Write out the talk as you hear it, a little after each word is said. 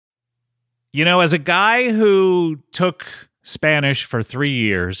You know, as a guy who took Spanish for 3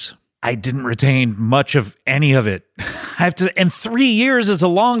 years, I didn't retain much of any of it. And 3 years is a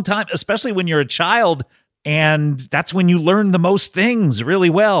long time, especially when you're a child, and that's when you learn the most things really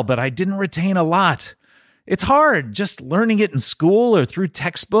well, but I didn't retain a lot. It's hard just learning it in school or through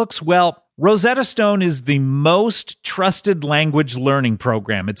textbooks. Well, Rosetta Stone is the most trusted language learning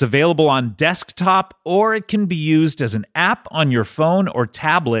program. It's available on desktop, or it can be used as an app on your phone or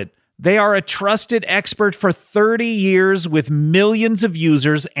tablet. They are a trusted expert for 30 years with millions of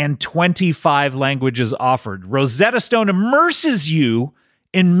users and 25 languages offered. Rosetta Stone immerses you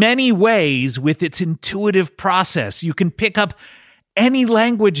in many ways with its intuitive process. You can pick up any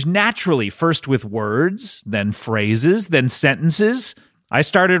language naturally, first with words, then phrases, then sentences. I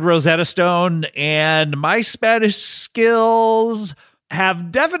started Rosetta Stone, and my Spanish skills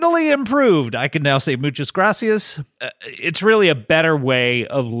have definitely improved. I can now say muchas gracias. It's really a better way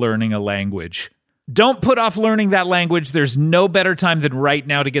of learning a language. Don't put off learning that language. There's no better time than right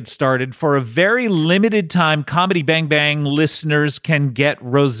now to get started. For a very limited time, Comedy Bang Bang listeners can get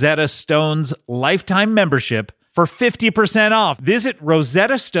Rosetta Stone's lifetime membership for 50% off. Visit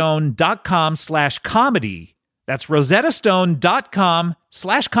rosettastone.com/comedy. That's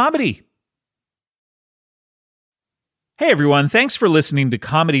rosettastone.com/comedy. Hey everyone, thanks for listening to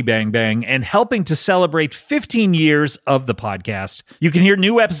Comedy Bang Bang and helping to celebrate 15 years of the podcast. You can hear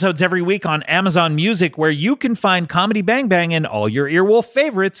new episodes every week on Amazon Music, where you can find Comedy Bang Bang and all your Earwolf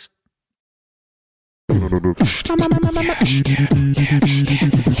favorites. Comedy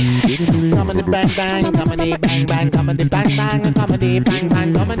bang bang, comedy bang bang, comedy bang bang, comedy bang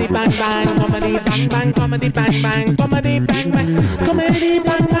bang, comedy bang bang, comedy bang bang, comedy bang bang, comedy bang bang, comedy bang bang,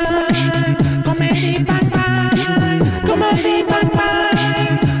 comedy bang bang, comedy bang bang,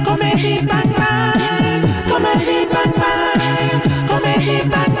 comedy bang bang, comedy bang bang, comedy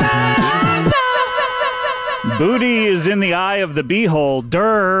bang bang. Booty is in the eye of the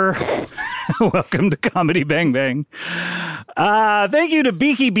beholder. Welcome to Comedy Bang Bang. Thank you to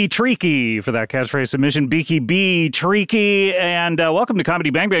Beaky B. Treaky for that catchphrase submission. Beaky B. Treaky. And welcome to Comedy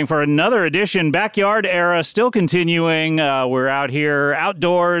Bang Bang for another edition. Backyard era still continuing. We're out here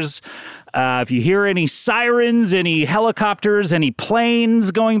outdoors. If you hear any sirens, any helicopters, any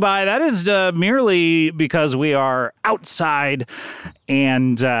planes going by, that is merely because we are outside.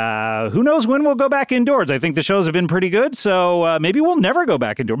 And who knows when we'll go back indoors. I think the shows have been pretty good, so maybe we'll never go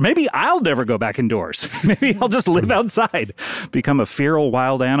back indoors. Maybe I'll never go back indoors. Maybe I'll just live outside, become a feral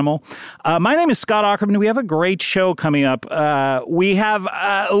wild animal. My name is Scott Aukerman. We have a great show coming up. We have,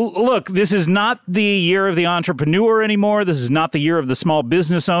 look, this is not the year of the entrepreneur anymore. This is not the year of the small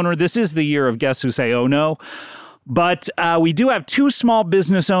business owner. This is the year of guests who say, oh no. But we do have two small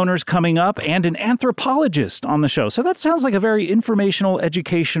business owners coming up and an anthropologist on the show. So that sounds like a very informational,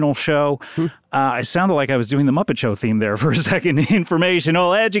 educational show. I sounded like I was doing the Muppet Show theme there for a second.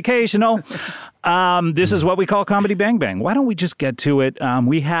 Informational, educational. This is what we call Comedy Bang Bang. Why don't we just get to it?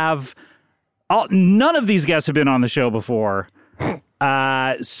 We have... none of these guests have been on the show before.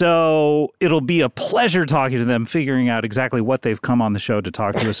 So it'll be a pleasure talking to them, figuring out exactly what they've come on the show to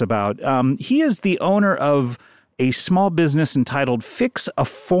talk to us about. He is the owner of a small business entitled Fix a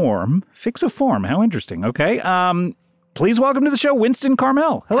Form. Fix a Form. How interesting. Okay. Please welcome to the show, Winston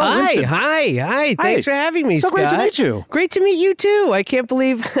Carmel. Hello, Winston. Hi. Thanks for having me, So Scott. great to meet you. Great to meet you too. I can't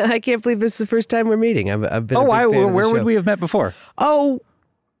believe this is the first time we're meeting. I've been. a big fan of the where would show. we have met before? Oh.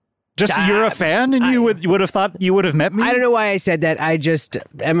 Just you're a fan, and you would have thought you would have met me? I don't know why I said that. I just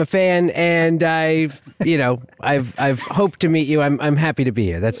am a fan, and I've hoped to meet you. I'm happy to be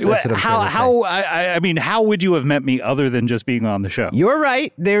here. That's what I'm trying to say. I mean, how would you have met me other than just being on the show? You're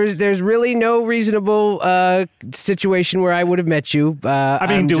right. There's really no reasonable situation where I would have met you. I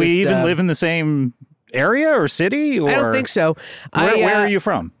mean, do we even live in the same area or city? Or... I don't think so. Where are you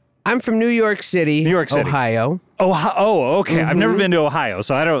from? I'm from New York City, Ohio. Oh, okay. Mm-hmm. I've never been to Ohio,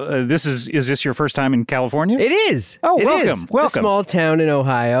 so I don't. Is this your first time in California? It is. Oh, welcome. It's a small town in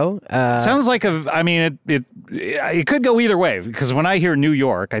Ohio. Sounds like it could go either way, because when I hear New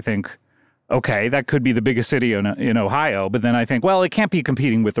York, I think, okay, that could be the biggest city in Ohio, but then I think, well, it can't be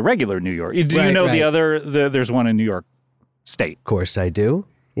competing with the regular New York. Do you know there's one in New York State? Of course I do.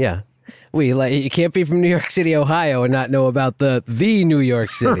 Yeah. You can't be from New York City, Ohio, and not know about the New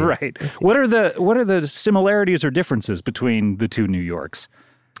York City. Right. What are the similarities or differences between the two New Yorks?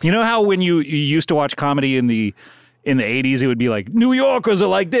 You know how when you used to watch comedy in the 80s, it would be like, New Yorkers are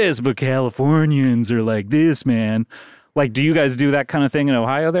like this, but Californians are like this, man. Like, do you guys do that kind of thing in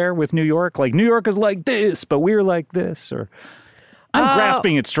Ohio there with New York? Like, New York is like this, but we're like this, or... I'm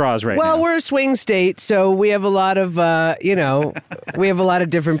grasping at straws right now. Well, we're a swing state, so we have a lot of, we have a lot of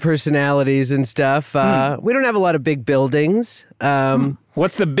different personalities and stuff. We don't have a lot of big buildings.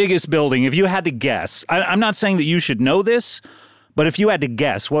 What's the biggest building? If you had to guess, I'm not saying that you should know this, but if you had to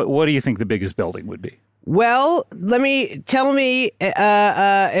guess, what do you think the biggest building would be? Well, tell me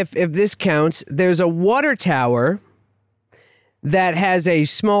if this counts. There's a water tower that has a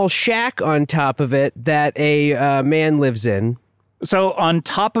small shack on top of it that a man lives in. So on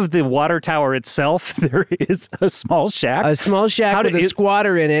top of the water tower itself, there is a small shack? A small shack with a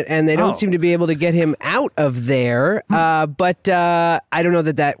squatter in it, and they don't seem to be able to get him out of there. But I don't know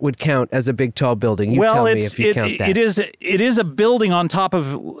that would count as a big, tall building. You tell me if you count that. It is a building on top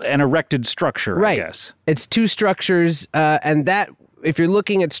of an erected structure, right. I guess. It's two structures, and that, if you're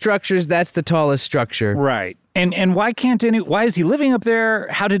looking at structures, that's the tallest structure. Right. And why is he living up there?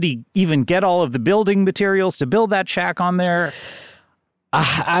 How did he even get all of the building materials to build that shack on there?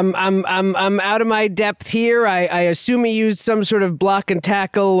 I'm out of my depth here. I assume he used some sort of block and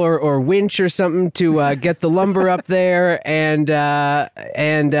tackle or winch or something to get the lumber up there, and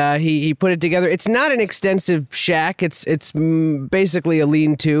he put it together. It's not an extensive shack. It's basically a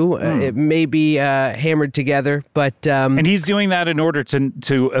lean-to. It may be hammered together, but and he's doing that in order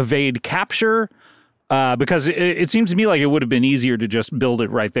to evade capture. Because it seems to me like it would have been easier to just build it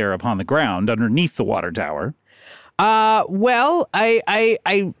right there upon the ground underneath the water tower. Well, I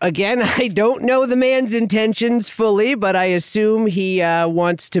don't know the man's intentions fully, but I assume he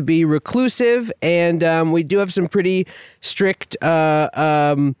wants to be reclusive, and we do have some pretty strict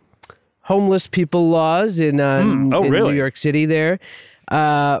homeless people laws in New York City there.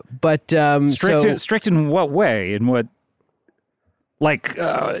 But strict in what way? In what? Like,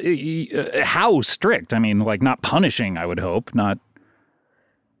 how strict? I mean, like not punishing, I would hope, not.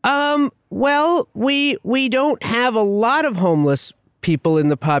 Well, we don't have a lot of homeless people in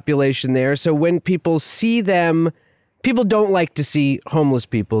the population there. So when people see them, people don't like to see homeless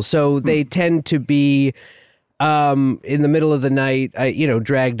people. So they tend to be, in the middle of the night,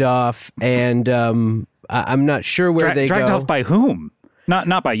 dragged off. And, I'm not sure where they go. Dragged off by whom?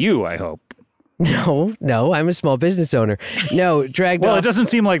 Not by you, I hope. No, I'm a small business owner. No, dragged off. Well, it doesn't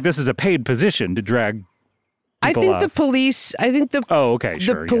seem like this is a paid position to drag people off. The police,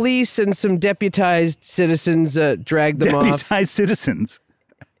 the police and some deputized citizens drag them off. Deputized citizens?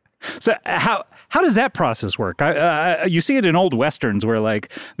 So how does that process work? You see it in old Westerns where,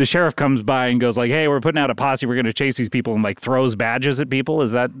 like, the sheriff comes by and goes, like, hey, we're putting out a posse, we're going to chase these people, and, like, throws badges at people.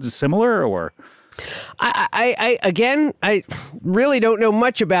 Is that similar, or... I really don't know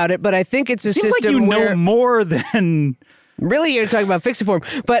much about it, but I think it's a system like you know more than... Really, you're talking about Fix-A-Form.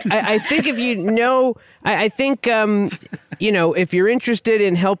 But I think if you know... I think, if you're interested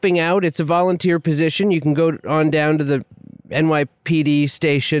in helping out, it's a volunteer position. You can go on down to the NYPD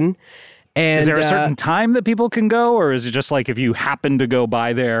station. And, is there a certain time that people can go, or is it just like if you happen to go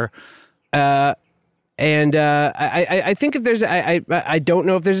by there? I think if there's... I don't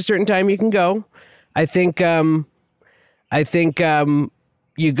know if there's a certain time you can go. I think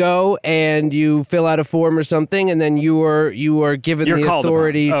you go and you fill out a form or something, and then you are given the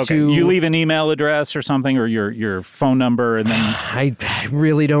authority to... You leave an email address or something, or your phone number, and then... I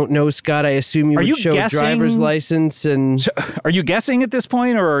really don't know, Scott. I assume you would show a driver's license and... So, are you guessing at this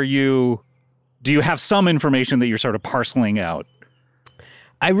point, or do you have some information that you're sort of parceling out?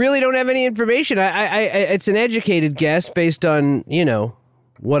 I really don't have any information. It's an educated guess based on,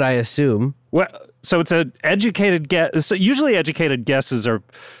 what I assume. Well, so it's an educated guess. So usually educated guesses are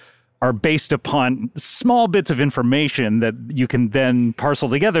based upon small bits of information that you can then parcel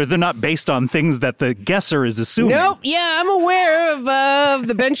together. They're not based on things that the guesser is assuming. Nope. Yeah, I'm aware of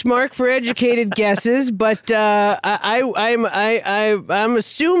the benchmark for educated guesses, but I'm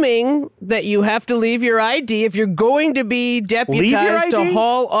assuming that you have to leave your ID if you're going to be deputized to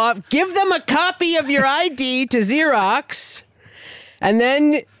haul off. Give them a copy of your ID to Xerox. And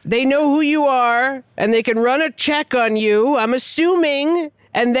then they know who you are, and they can run a check on you, I'm assuming,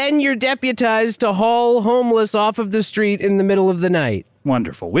 and then you're deputized to haul homeless off of the street in the middle of the night.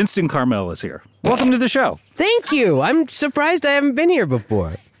 Wonderful. Winston Carmel is here. Welcome to the show. Thank you. I'm surprised I haven't been here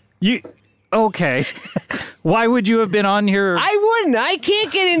before. Okay. Why would you have been on here? I wouldn't. I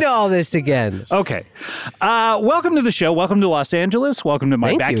can't get into all this again. Okay. Welcome to the show. Welcome to Los Angeles. Welcome to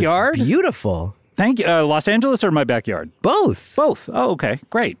my backyard. Beautiful. Thank you. Los Angeles or my backyard? Both. Oh, okay.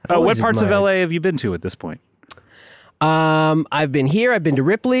 Great. What parts of LA have you been to at this point? I've been here. I've been to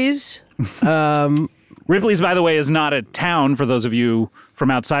Ripley's. Ripley's, by the way, is not a town for those of you from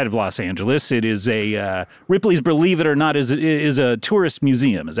outside of Los Angeles. It is Ripley's, believe it or not, is a tourist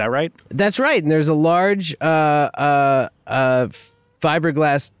museum. Is that right? That's right. And there's a large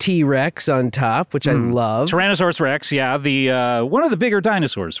fiberglass T-Rex on top, which I love. Tyrannosaurus Rex, yeah, the one of the bigger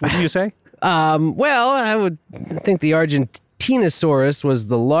dinosaurs, wouldn't you say? Well, I would think the Argentinosaurus was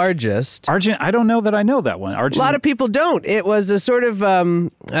the largest. I don't know that I know that one. A lot of people don't. It was a sort of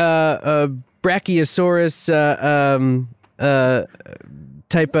Brachiosaurus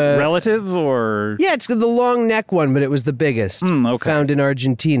type of relative, or yeah, it's the long neck one, but it was the biggest. Okay. Found in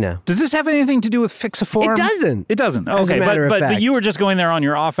Argentina. Does this have anything to do with Fixiform? It doesn't. It doesn't. As a Okay, matter of but fact. you were just going there on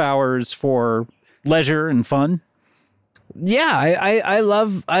your off hours for leisure and fun. Yeah, I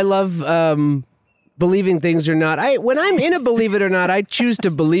love believing things or not. When I'm in a believe it or not, I choose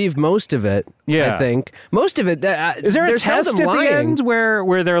to believe most of it. Yeah. I think most of it. Is there a they're test at seldom the lying. end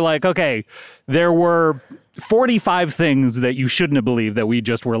where they're like, okay, there were 45 things that you shouldn't have believed that we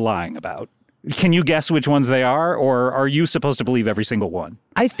just were lying about? Can you guess which ones they are, or are you supposed to believe every single one?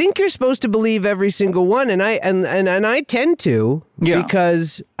 I think you're supposed to believe every single one, and I tend to, Yeah.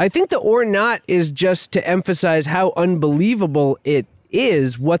 because I think the or not is just to emphasize how unbelievable it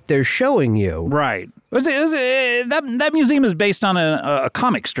is what they're showing you. Right. That museum is based on a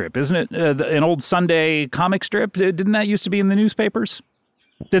comic strip, isn't it? An old Sunday comic strip. Didn't that used to be in the newspapers?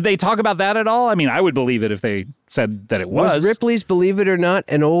 Did they talk about that at all? I mean, I would believe it if they said that it was. Was Ripley's Believe It or Not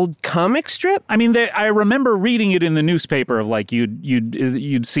an old comic strip? I mean, I remember reading it in the newspaper of like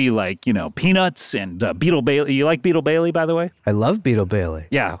you'd see like, you know, Peanuts and Beetle Bailey. You like Beetle Bailey, by the way? I love Beetle Bailey.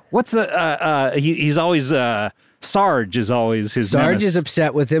 Yeah. What's the he's always Sarge is always his Sarge nemesis. is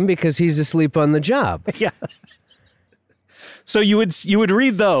upset with him because he's asleep on the job. Yeah. So you would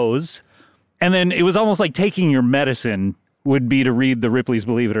read those, and then it was almost like taking your medicine would be to read the Ripley's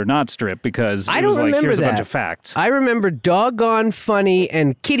Believe It or Not strip, because I it don't was like, remember here's that. a bunch of facts. I remember Doggone Funny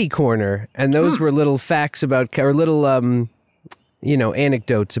and Kitty Corner, and those were little facts about, or little,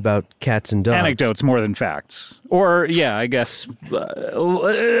 anecdotes about cats and dogs. Anecdotes more than facts. Or, yeah, I guess,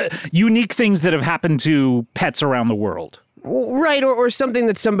 unique things that have happened to pets around the world. Right, or something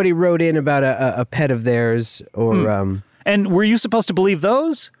that somebody wrote in about a pet of theirs, or... And were you supposed to believe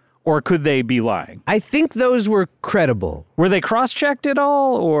those? Or could they be lying? I think those were credible. Were they cross-checked at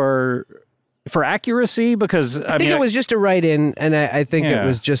all, or for accuracy? Because I think it was just a write-in, and I think Yeah. it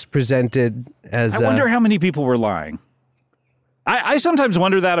was just presented as... I wonder how many people were lying. I sometimes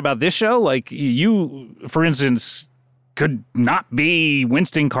wonder that about this show. Like, you, for instance, could not be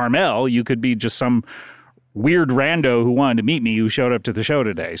Winston Carmel. You could be just some weird rando who wanted to meet me who showed up to the show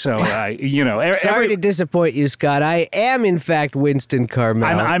today. So, Sorry to disappoint you, Scott. I am, in fact, Winston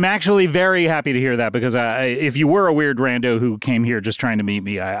Carmel. I'm actually very happy to hear that, because if you were a weird rando who came here just trying to meet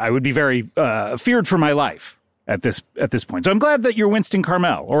me, I would be very feared for my life at this point. So I'm glad that you're Winston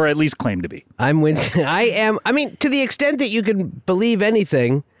Carmel, or at least claim to be. I'm Winston. I am. I mean, to the extent that you can believe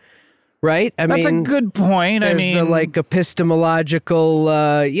anything, right? That's a good point. There's the like epistemological,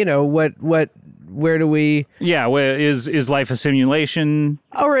 where do we? Yeah, is life a simulation?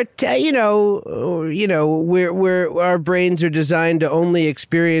 Or where our brains are designed to only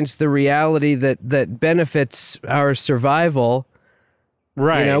experience the reality that benefits our survival.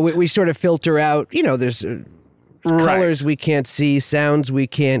 Right. You know, we sort of filter out. There's colors we can't see, sounds we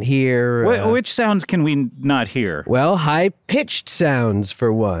can't hear. Which sounds can we not hear? Well, high-pitched sounds,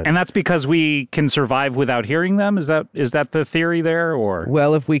 for one. And that's because we can survive without hearing them? Is that the theory there, or?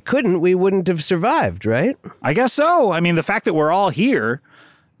 Well, if we couldn't, we wouldn't have survived, right? I guess so. I mean, the fact that we're all here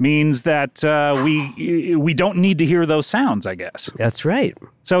means that we don't need to hear those sounds, I guess. That's right.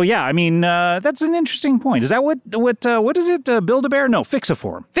 So, yeah, I mean, that's an interesting point. Is that what is it? Build-A-Bear? No,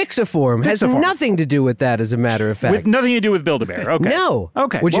 Fixiform. Fixiform has Fixiform. nothing to do with that, as a matter of fact. With nothing to do with Build-A-Bear. Okay. No.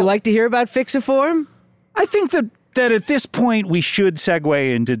 Okay. Would you well, like to hear about Fixiform? I think that at this point we should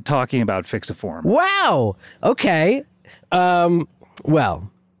segue into talking about Fixiform. Wow. Okay. Well,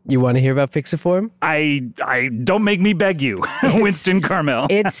 you want to hear about Fixiform? I don't make me beg you, Winston Carmel.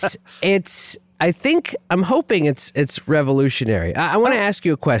 I'm hoping it's revolutionary. I want to ask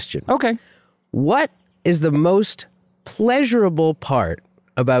you a question. Okay. What is the most pleasurable part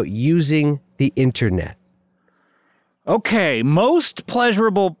about using the internet? Okay, most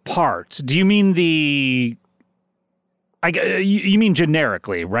pleasurable part. Do you mean you mean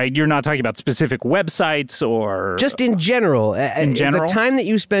generically, right? You're not talking about specific websites or Just in general. In general? The time that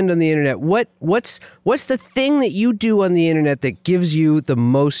you spend on the internet, what's the thing that you do on the internet that gives you the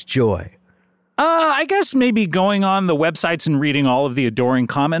most joy? I guess maybe going on the websites and reading all of the adoring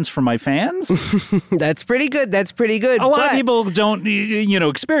comments from my fans. That's pretty good. A lot of people don't,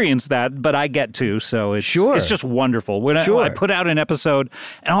 experience that, but I get to, so it's just wonderful. When I put out an episode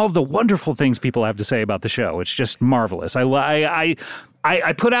and all of the wonderful things people have to say about the show, it's just marvelous. I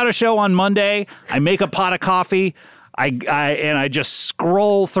put out a show on Monday. I make a pot of coffee. I just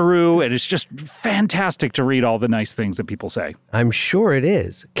scroll through, and it's just fantastic to read all the nice things that people say. I'm sure it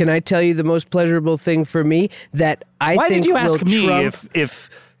is. Can I tell you the most pleasurable thing for me that I Why think did you ask will me trump... if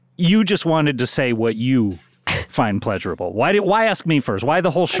you just wanted to say what you find pleasurable? Why ask me first? Why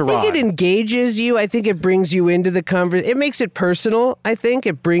the whole charade? I think it engages you. I think it brings you into the conversation. It makes it personal. I think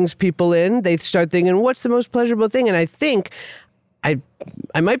it brings people in. They start thinking, what's the most pleasurable thing? And I think, I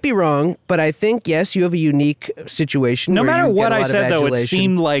might be wrong, but I think, yes, you have a unique situation. No where matter you get what a I lot of said, though, it adulation.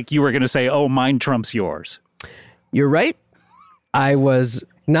 seemed like you were going to say, oh, mine trumps yours. You're right. I was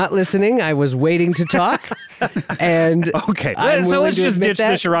not listening. I was waiting to talk. And Okay, I'm so willing let's to just admit ditch that.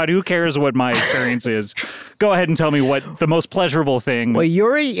 the charade. Who cares what my experience is? Go ahead and tell me what the most pleasurable thing. Well,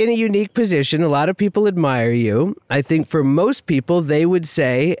 you're in a unique position. A lot of people admire you. I think for most people, they would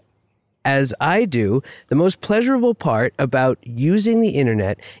say, as I do, the most pleasurable part about using the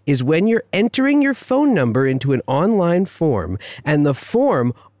internet is when you're entering your phone number into an online form, and the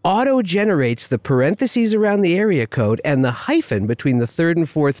form auto-generates the parentheses around the area code and the hyphen between the third and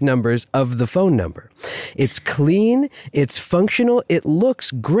fourth numbers of the phone number. It's clean, it's functional, it looks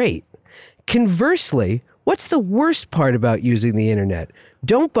great. Conversely, what's the worst part about using the internet?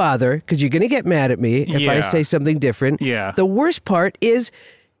 Don't bother, because you're going to get mad at me if I Yeah. say something different. Yeah. The worst part is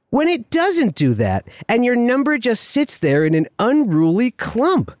when it doesn't do that, and your number just sits there in an unruly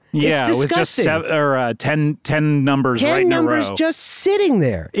clump. yeah, it's with just disgusting. 10 numbers 10 right in a numbers row. just sitting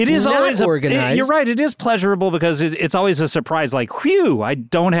there. It is not always organized. you're right. It is pleasurable because it's always a surprise. Like, whew, I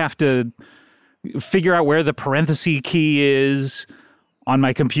don't have to figure out where the parenthesis key is on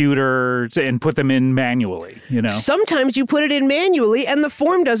my computer and put them in manually. You know, Sometimes you put it in manually and the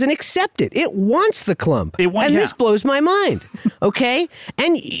form doesn't accept it. It wants the clump. And yeah. this blows my mind. Okay?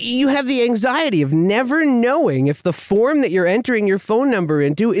 And you have the anxiety of never knowing if the form that you're entering your phone number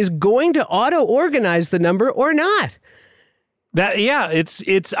into is going to auto-organize the number or not.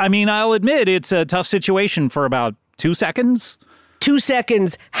 it's. I mean, I'll admit it's a tough situation for about 2 seconds. 2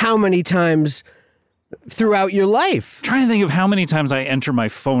 seconds, how many times throughout your life? Trying to think of how many times I enter my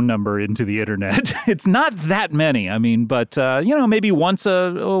phone number into the internet. It's not that many. I mean, but maybe once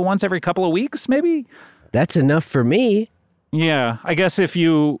every couple of weeks, maybe. That's enough for me. Yeah, I guess if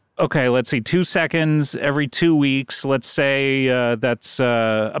you let's see, 2 seconds every 2 weeks. Let's say that's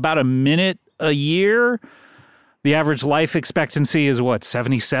about a minute a year. The average life expectancy is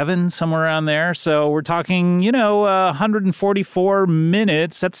 77, somewhere around there. So we're talking, 144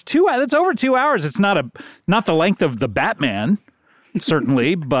 minutes. That's over 2 hours. It's not the length of the Batman,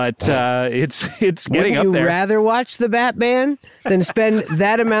 certainly, but it's getting up Wouldn't you there. rather watch the Batman than spend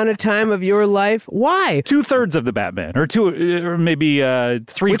that amount of time of your life? Why? 2/3 of the Batman, or maybe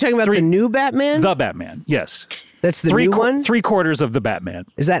three. We're talking about the new Batman? The Batman, yes. That's the new one? 3/4 of the Batman.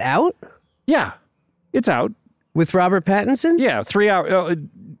 Is that out? Yeah, it's out. With Robert Pattinson? Yeah, 3 hours.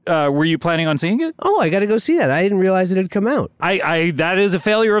 Were you planning on seeing it? Oh, I got to go see that. I didn't realize it had come out. That is a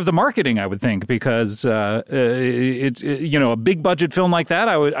failure of the marketing, I would think, because it's a big budget film like that.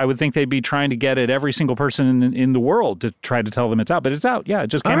 I would think they'd be trying to get at every single person in the world to try to tell them it's out. But it's out. Yeah, it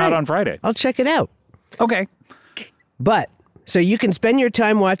just came out on Friday. I'll check it out. Okay. But so you can spend your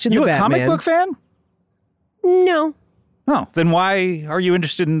time watching You the a Batman. comic book fan? No. Oh, then why are you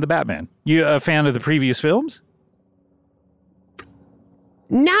interested in the Batman? You a fan of the previous films?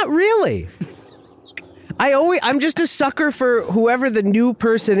 Not really. I'm just a sucker for whoever the new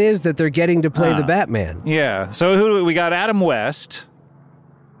person is that they're getting to play the Batman. Yeah. So we got Adam West.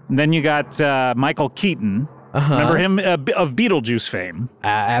 And then you got Michael Keaton. Uh-huh. Remember him of Beetlejuice fame.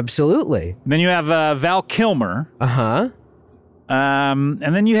 Absolutely. Then you have Val Kilmer. Uh-huh. And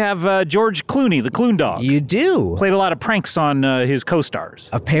then you have George Clooney, the Clune Dog. You do. Played a lot of pranks on his co-stars.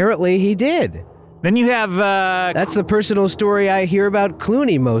 Apparently he did. Then you have... That's the personal story I hear about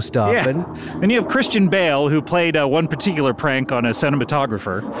Clooney most often. Yeah. Then you have Christian Bale, who played one particular prank on a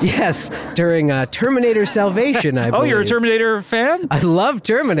cinematographer. Yes, during Terminator Salvation, I believe. Oh, you're a Terminator fan? I love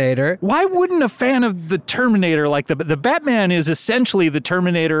Terminator. Why wouldn't a fan of the Terminator like the Batman is essentially the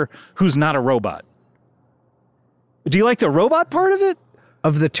Terminator who's not a robot? Do you like the robot part of it?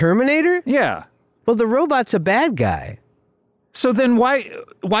 Of the Terminator? Yeah. Well, the robot's a bad guy. So then why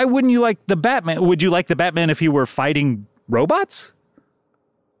wouldn't you like the Batman? Would you like the Batman if he were fighting robots?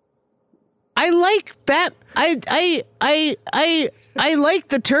 I like I like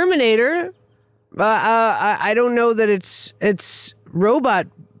the Terminator. I don't know that it's robot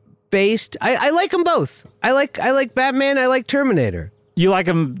based. I like them both. I like Batman. I like Terminator. You like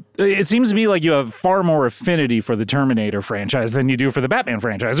him. It seems to me like you have far more affinity for the Terminator franchise than you do for the Batman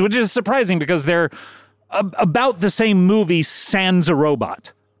franchise, which is surprising because they're about the same movie sans a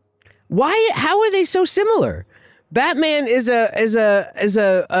robot. Why? How are they so similar? Batman is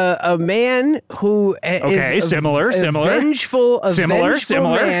a man who is similar. vengeful Similar.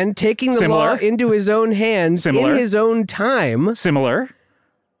 man taking the law into his own hands in his own time. Similar.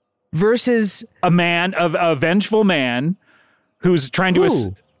 Versus a vengeful man who's trying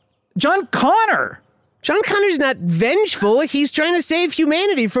to... John Connor. John Connor's not vengeful. He's trying to save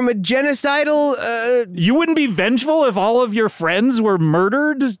humanity from a genocidal... You wouldn't be vengeful if all of your friends were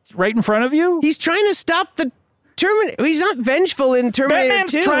murdered right in front of you? He's trying to stop the Terminator. He's not vengeful in Terminator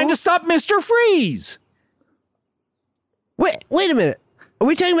Batman's 2. trying to stop Mr. Freeze. Wait a minute. Are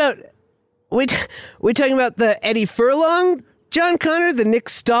we talking about... we talking about the Eddie Furlong John Connor, the Nick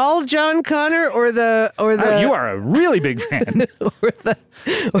Stahl John Connor, or the you are a really big fan. or the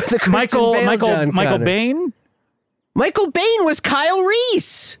Christian Bale John Michael Connor. Bain? Michael Bain was Kyle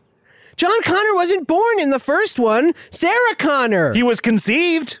Reese. John Connor wasn't born in the first one. Sarah Connor. He was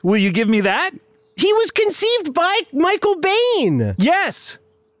conceived. Will you give me that? He was conceived by Michael Bain. Yes.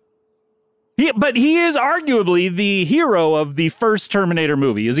 But he is arguably the hero of the first Terminator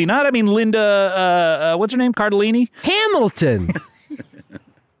movie, is he not? I mean, Linda, what's her name? Cardellini? Hamilton.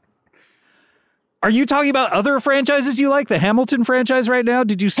 Are you talking about other franchises you like? The Hamilton franchise right now?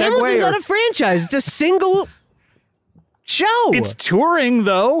 Did you segue? Hamilton's not a franchise. It's a single show. It's touring,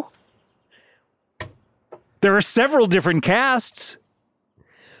 though. There are several different casts.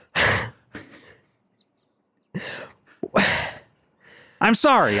 I'm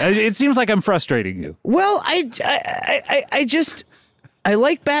sorry. It seems like I'm frustrating you. Well, I just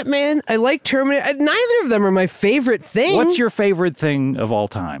like Batman. I like Terminator. Neither of them are my favorite thing. What's your favorite thing of all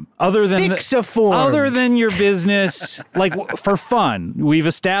time, other than Fix-A-Form. other than your business? Like for fun, we've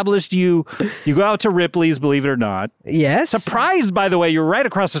established you go out to Ripley's, believe it or not. Yes. Surprised, by the way, you're right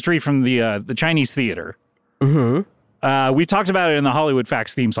across the street from the Chinese theater. Mm-hmm. We talked about it in the Hollywood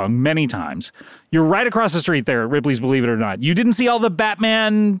Facts theme song many times. You're right across the street there at Ripley's, believe it or not. You didn't see all the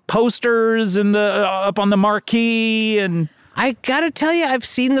Batman posters and the up on the marquee and. I gotta tell you, I've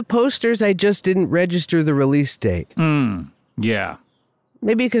seen the posters. I just didn't register the release date. Yeah.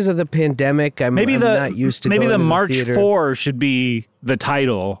 Maybe because of the pandemic. I'm not used to. Maybe going the to March theater. 4 should be the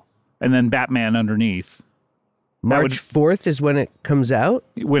title, and then Batman underneath. March 4th is when it comes out.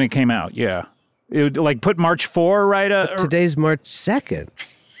 When it came out, yeah. It would, like, put March 4 right. Today's March 2nd.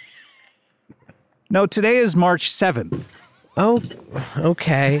 No, today is March 7th. Oh,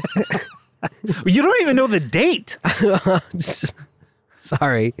 okay. You don't even know the date.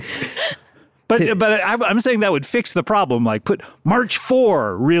 Sorry. But I'm saying that would fix the problem. Like, put March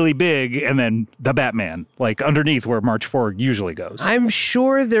 4 really big, and then the Batman, like, underneath where March 4 usually goes. I'm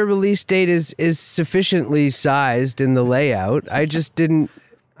sure their release date is sufficiently sized in the layout. I just didn't.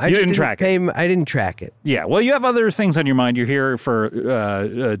 I didn't track it. Yeah, well, you have other things on your mind. You're here for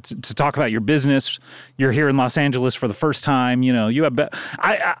to talk about your business. You're here in Los Angeles for the first time. You know, you have.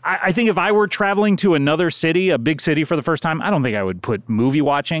 I think if I were traveling to another city, a big city for the first time, I don't think I would put movie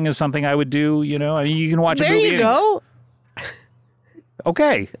watching as something I would do. You know, I mean, you can watch a movie. There you go.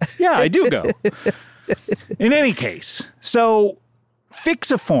 Okay, yeah, I do go. In any case, so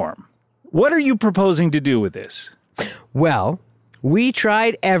Fix-A-Form. What are you proposing to do with this? Well. We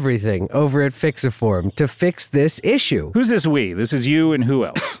tried everything over at Fix-A-Form to fix this issue. Who's this we? This is you and who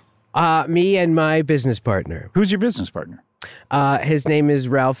else? Me and my business partner. Who's your business partner? His name is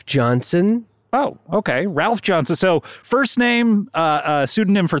Ralph Johnson. Oh, okay. Ralph Johnson. So first name,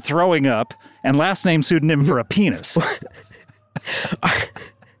 pseudonym for throwing up, and last name pseudonym for a penis.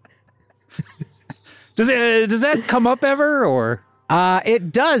 Does that come up ever, or?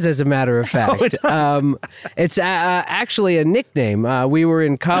 It does, as a matter of fact. It does. It's actually a nickname. We were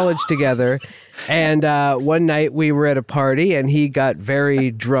in college together, and one night we were at a party, and he got very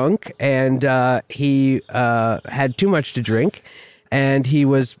drunk, and he had too much to drink, and he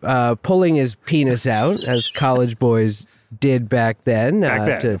was pulling his penis out, as college boys did back then,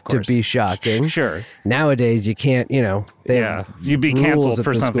 to be shocking. Sure. Nowadays, you can't, you'd be canceled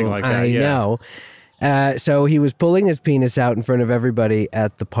for something like that. I know. So he was pulling his penis out in front of everybody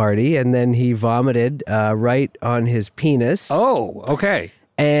at the party, and then he vomited right on his penis. Oh, okay.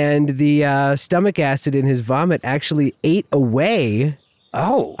 And the stomach acid in his vomit actually ate away a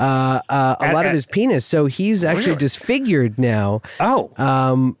lot of his penis. So he's actually disfigured now.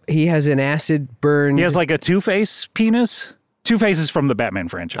 Oh. He has an acid burn. He has like a Two-Face penis? Two-Faces from the Batman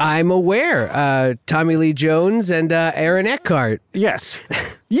franchise. I'm aware. Tommy Lee Jones and Aaron Eckhart. Yes.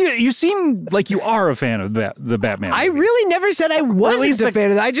 You seem like you are a fan of the Batman movie. I really never said I wasn't a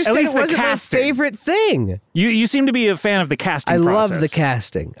fan of it. I just said it wasn't my favorite thing. You seem to be a fan of the casting process. I love the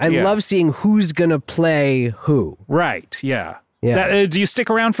casting. I love seeing who's going to play who. Right, yeah. Yeah. Do you stick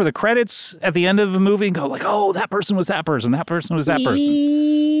around for the credits at the end of the movie and go like, oh, that person was that person, that person was that person?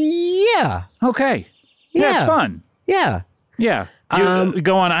 Yeah. Okay. Yeah, it's fun. Yeah. Yeah. You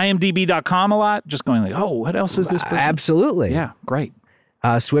go on imdb.com a lot, just going like, oh, what else is this person? Absolutely. Yeah, great.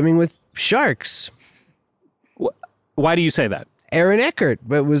 Swimming with sharks. Why do you say that? Aaron Eckhart,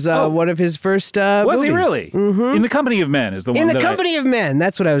 but was one of his first Was movies. he really? Mm-hmm. In the Company of Men is the one. In the Company of Men,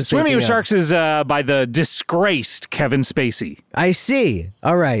 that's what I was Swimming thinking with of. Sharks is by the disgraced Kevin Spacey. I see.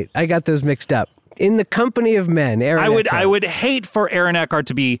 All right. I got those mixed up. In the Company of Men, Aaron Eckhart. I would hate for Aaron Eckhart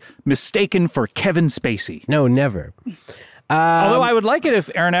to be mistaken for Kevin Spacey. No, never. Although I would like it if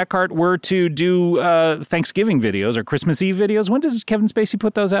Aaron Eckhart were to do Thanksgiving videos or Christmas Eve videos. When does Kevin Spacey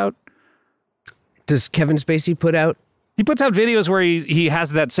put those out? Does Kevin Spacey put out? He puts out videos where he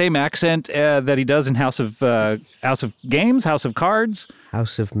has that same accent that he does in House of Games, House of Cards,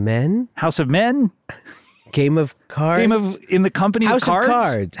 House of Men, House of Men, Game of Cards, In the Company House of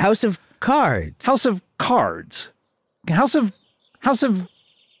Cards, House of Cards, House of Cards, House of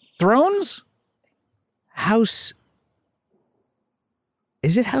Thrones, House.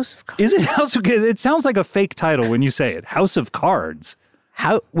 Is it House of Cards? Is it House of? It sounds like a fake title when you say it. House of Cards.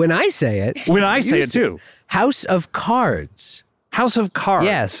 When I say it. When I say it too. House of Cards. House of Cards.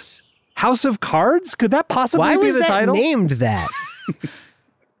 Yes. House of Cards? Could that possibly Why be was the that title? named that?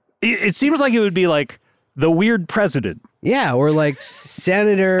 It seems like it would be like the weird president. Yeah, or like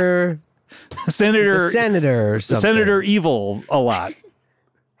Senator The Senator or something. Senator Evil a lot.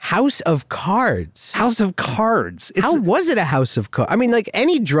 House of Cards. House of Cards. How was it a House of Cards? I mean, like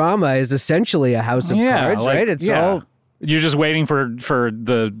any drama is essentially a House of Cards, right? It's all. You're just waiting for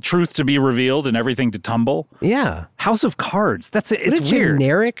the truth to be revealed and everything to tumble. Yeah. Weird. It's What a weird.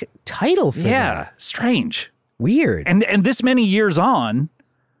 generic title for that. Strange. Weird. And this many years on,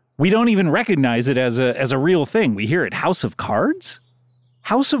 we don't even recognize it as a real thing. We hear it. House of Cards?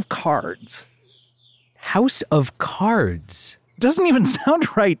 House of Cards. House of Cards. Doesn't even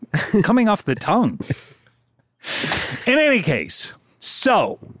sound right coming off the tongue. In any case,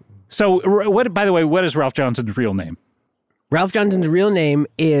 so what? By the way, what is Ralph Johnson's real name? Ralph Johnson's real name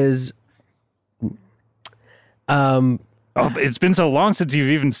is. Oh, it's been so long since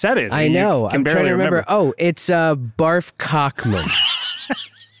you've even said it. I know. I'm trying to remember. Oh, it's Barf Cockman.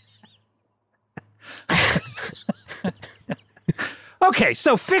 Okay,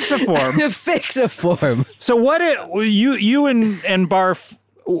 so fix a form. Fix a form. So you and Barf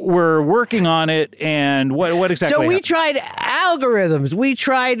were working on it, and what exactly? So we happened? tried algorithms. We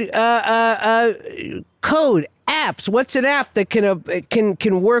tried code, apps. What's an app that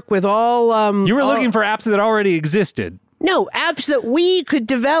can work with all? You were looking for apps that already existed. No, apps that we could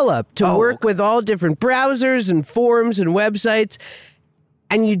develop to work with all different browsers and forums and websites,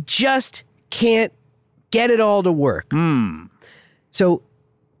 and you just can't get it all to work. So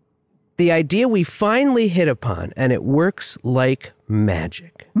the idea we finally hit upon, and it works like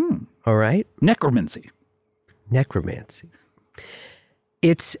magic. All right? Necromancy.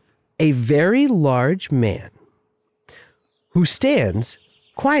 It's a very large man who stands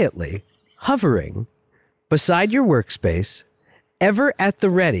quietly hovering beside your workspace, ever at the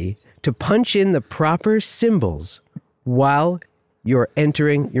ready to punch in the proper symbols while you're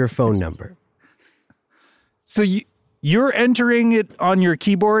entering your phone number. So you're entering it on your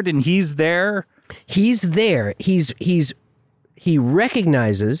keyboard, and he's there? He's there. He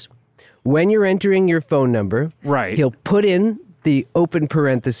recognizes when you're entering your phone number. Right. He'll put in the open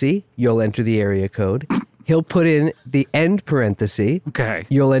parenthesis. You'll enter the area code. He'll put in the end parenthesis. Okay.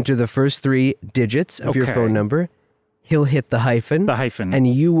 You'll enter the first 3 digits of your Okay. phone number. He'll hit the hyphen. And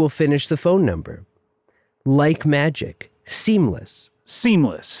you will finish the phone number. Like magic. Seamless.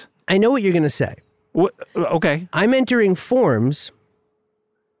 I know what you're going to say. What? Okay. I'm entering forms.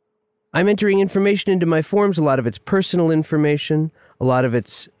 I'm entering information into my forms. A lot of it's personal information. A lot of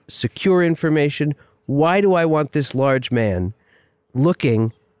it's secure information. Why do I want this large man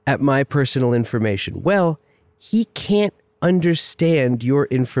looking at my personal information? Well, he can't understand your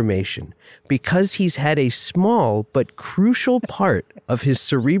information because he's had a small but crucial part of his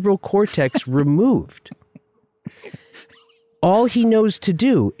cerebral cortex removed. All he knows to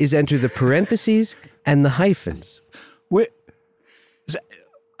do is enter the parentheses and the hyphens.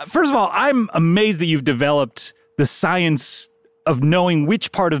 First of all, I'm amazed that you've developed the science of knowing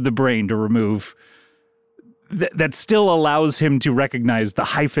which part of the brain to remove that still allows him to recognize the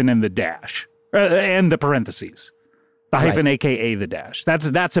hyphen and the dash and the parentheses. The hyphen, Right. AKA the dash.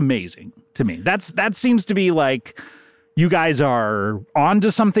 That's amazing to me. That seems to be like you guys are onto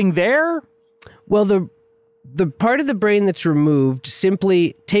something there. Well, the part of the brain that's removed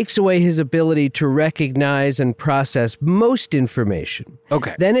simply takes away his ability to recognize and process most information.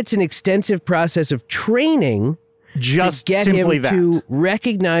 Okay. Then it's an extensive process of training Just to get simply him that. to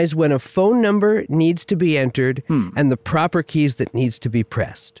recognize when a phone number needs to be entered and the proper keys that needs to be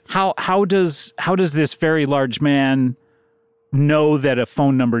pressed. How does this very large man know that a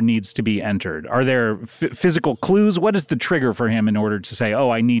phone number needs to be entered? Are there physical clues? What is the trigger for him in order to say, "Oh,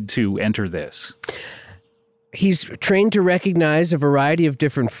 I need to enter this"? He's trained to recognize a variety of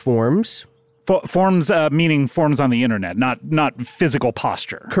different forms. Forms, meaning forms on the internet, not physical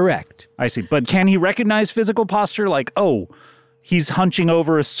posture. Correct. I see. But can he recognize physical posture? Like, oh, he's hunching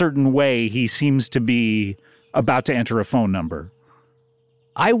over a certain way. He seems to be about to enter a phone number.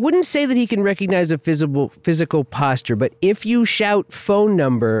 I wouldn't say that he can recognize a physical posture, but if you shout phone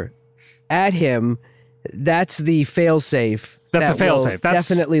number at him, that's the fail-safe. That's that a fail-safe. will That's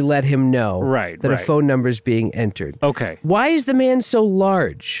definitely let him know that a right. phone number is being entered. Okay. Why is the man so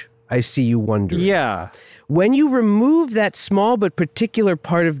large? I see you wondering. Yeah. When you remove that small but particular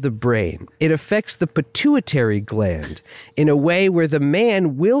part of the brain, it affects the pituitary gland in a way where the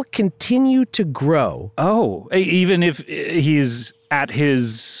man will continue to grow. Oh, even if he's at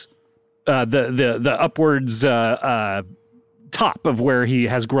his the upwards top of where he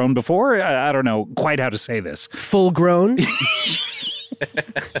has grown before. I don't know quite how to say this. Full grown?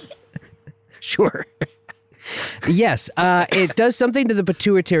 Sure. Yes, it does something to the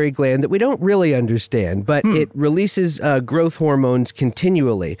pituitary gland that we don't really understand, but it releases growth hormones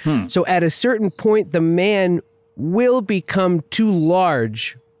continually. So at a certain point, the man will become too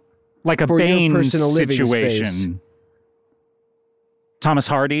large Like a for your Bane personal living situation. space. Thomas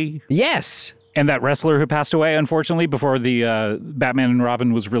Hardy Yes. and that wrestler who passed away, unfortunately, before the Batman and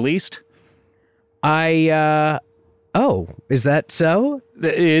Robin was released. Oh, is that so?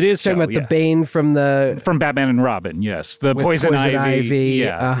 It is Talking so, about yeah. the Bane from Batman and Robin, yes. The with Poison Ivy.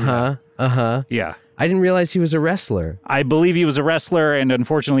 Yeah. Yeah. I didn't realize he was a wrestler. I believe he was a wrestler, and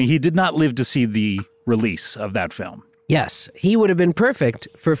unfortunately, he did not live to see the release of that film. Yes, he would have been perfect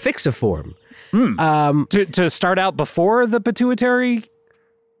for Fix-A-Form. To start out before the pituitary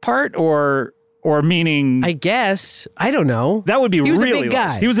part, or meaning I guess. I don't know. that would be He was really a big large.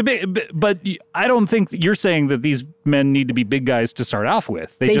 guy. He was a big, but I don't think you're saying that these men need to be big guys to start off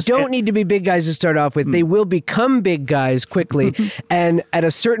with. They don't need to be big guys to start off with. They will become big guys quickly, and at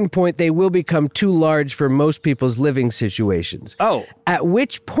a certain point, they will become too large for most people's living situations. Oh, At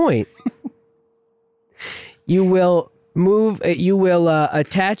which point, you will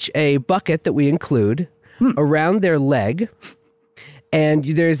attach a bucket that we include around their leg. And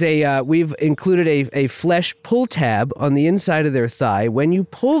there's we've included a flesh pull tab on the inside of their thigh. When you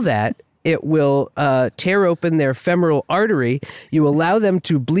pull that, it will tear open their femoral artery. You allow them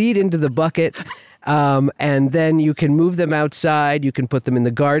to bleed into the bucket, and then you can move them outside. You can put them in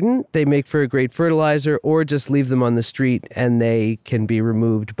the garden. They make for a great fertilizer, or just leave them on the street, and they can be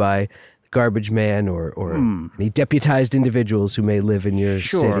removed by garbage man or any deputized individuals who may live in your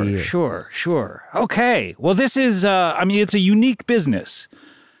city. Sure. Okay. Well, this is, it's a unique business.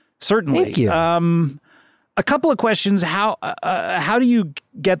 Certainly. Thank you. A couple of questions. How do you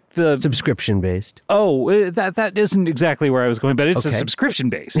get the Subscription based. that isn't exactly where I was going, but it's a Okay. subscription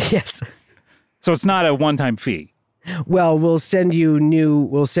based. Yes. So it's not a one-time fee. Well, we'll send you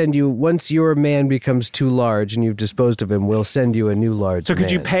once your man becomes too large and you've disposed of him, we'll send you a new large So could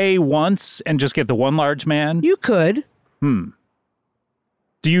you man. pay once and just get the one large man? You could.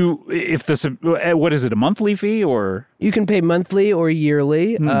 Do you, what is it, a monthly fee or? You can pay monthly or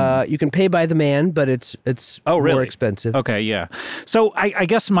yearly. You can pay by the man, but it's Really? more expensive. Okay, yeah. So I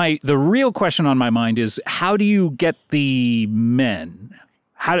guess the real question on my mind is, how do you get the men?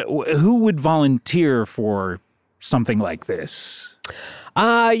 Who would volunteer for something like this?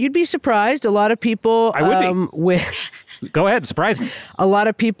 You'd be surprised. A lot of people I would be. with Go ahead, surprise me. a lot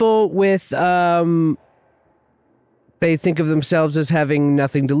of people with they think of themselves as having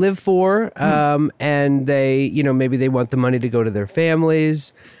nothing to live for, and they, maybe they want the money to go to their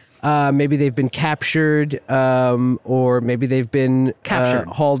families. Maybe they've been captured, or maybe they've been Captured.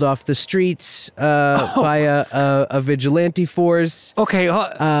 hauled off the streets by a vigilante force. Okay,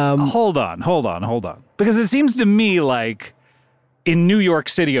 hold on. Because it seems to me like in New York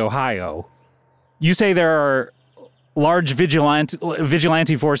City, Ohio, you say there are large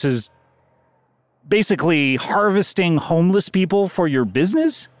vigilante forces basically harvesting homeless people for your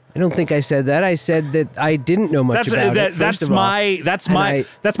business? I don't think I said that. I said that I didn't know much about it. That's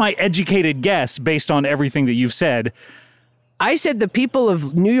my educated guess based on everything that you've said. I said the people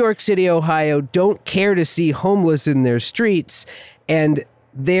of New York City, Ohio don't care to see homeless in their streets, and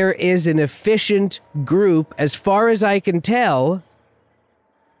there is an efficient group, as far as I can tell,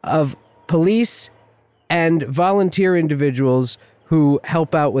 of police and volunteer individuals who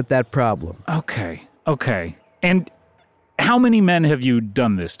help out with that problem. Okay. And how many men have you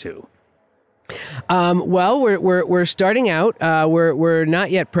done this to? Well, we're starting out. We're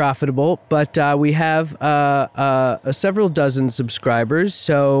not yet profitable, but we have several dozen subscribers.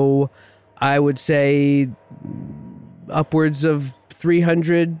 So I would say upwards of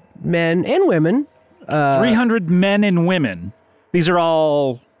 300 men and women. 300 men and women. These are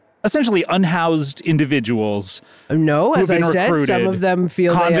all essentially unhoused individuals. No, as been I said, recruited. some of them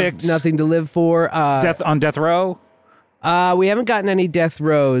feel Convicts. they have nothing to live for. On death row? We haven't gotten any death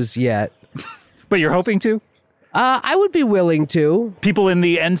rows yet. But you're hoping to? I would be willing to. People in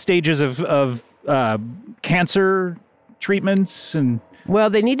the end stages of cancer treatments and...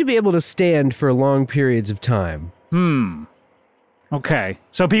 Well, they need to be able to stand for long periods of time. Okay.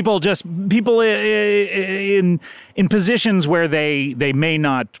 So people in positions where they may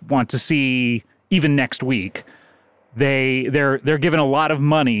not want to see even next week, they're given a lot of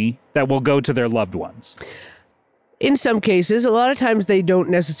money that will go to their loved ones. In some cases, a lot of times they don't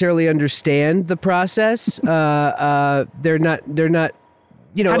necessarily understand the process. They're not, you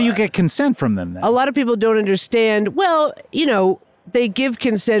know. How do you get consent from them then? A lot of people don't understand. Well, you know, they give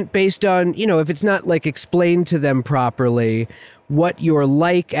consent based on, you know, if it's not like explained to them properly what you're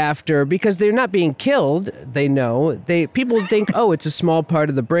like after, because they're not being killed. They know people think, oh, it's a small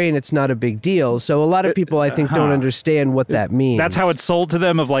part of the brain. It's not a big deal. So a lot of people, I think, don't understand what that means. That's how it's sold to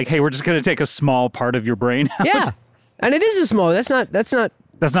them of like, hey, we're just going to take a small part of your brain out. Yeah. And it is a small, that's not a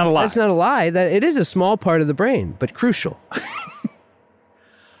lie. That's not a lie. That it is a small part of the brain, but crucial.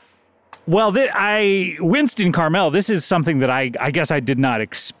 Well, Winston Carmel, this is something that I guess I did not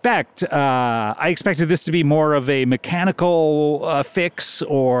expect. I expected this to be more of a mechanical fix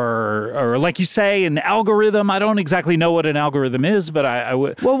or like you say, an algorithm. I don't exactly know what an algorithm is, but I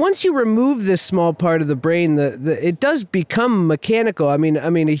would. Well, once you remove this small part of the brain, it does become mechanical. I mean,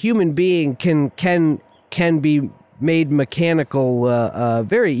 a human being can be made mechanical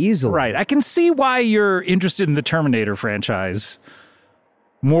very easily. Right. I can see why you're interested in the Terminator franchise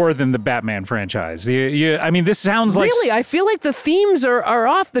more than the Batman franchise. I mean, this sounds like... Really? I feel like the themes are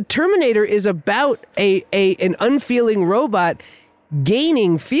off. The Terminator is about an unfeeling robot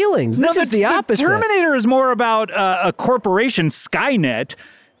gaining feelings. This is the opposite. The Terminator is more about a corporation, Skynet,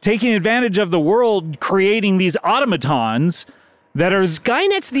 taking advantage of the world, creating these automatons that are...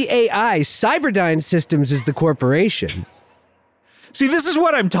 Skynet's the AI. Cyberdyne Systems is the corporation. See, this is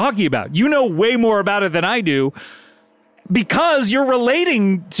what I'm talking about. You know way more about it than I do because you're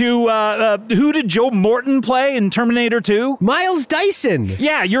relating to... who did Joe Morton play in Terminator 2? Miles Dyson.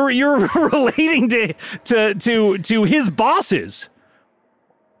 Yeah, you're relating to his bosses.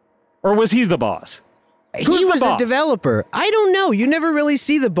 Or was he the boss? He was a developer. I don't know. You never really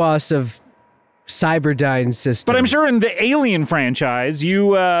see the boss of Cyberdyne Systems. But I'm sure in the Alien franchise,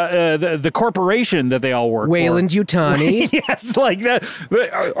 the corporation that they all work Wayland for. Yutani. Yes, like that.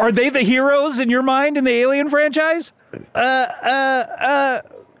 Are they the heroes in your mind in the Alien franchise?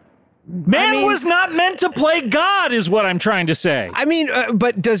 Man was not meant to play God, is what I'm trying to say. I mean,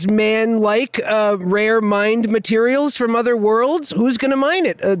 but does man like rare mined materials from other worlds? Who's going to mine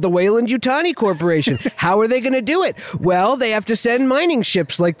it? The Wayland Yutani Corporation. How are they going to do it? Well, they have to send mining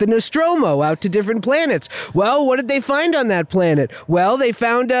ships like the Nostromo out to different planets. Well, what did they find on that planet? Well, they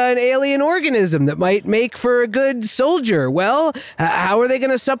found an alien organism that might make for a good soldier. Well, how are they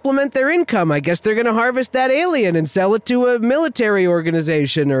going to supplement their income? I guess they're going to harvest that alien and sell it to a military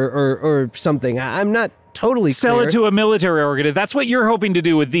organization or something. I'm not totally Sell clear. it to a military organization. That's what you're hoping to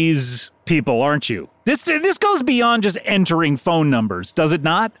do with these people, aren't you? This goes beyond just entering phone numbers, does it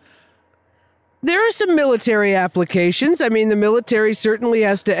not? There are some military applications. I mean, the military certainly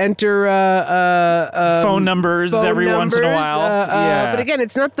has to enter phone numbers every once in a while. Yeah. But again,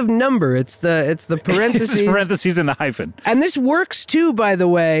 it's not the number; it's the parentheses. It's parentheses and the hyphen. And this works too, by the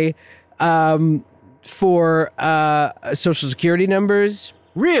way, for social security numbers.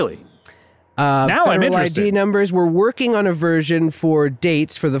 Really? Now I'm interested. ID numbers. We're working on a version for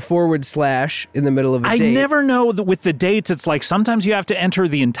dates for the / in the middle of a date. I never know that with the dates. It's like sometimes you have to enter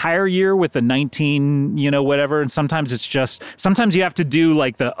the entire year with the 19, whatever, and sometimes sometimes you have to do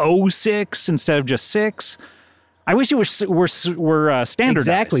like the 06 instead of just 6. I wish it were standardized.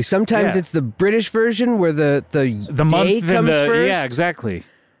 Exactly. Sometimes it's the British version where the month day comes first. Yeah, exactly.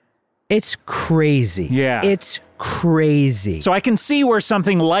 It's crazy. Yeah. It's crazy. So I can see where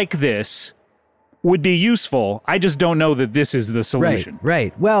something like this would be useful. I just don't know that this is the solution.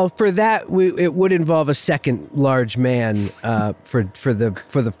 Right. Well, for that, it would involve a second large man for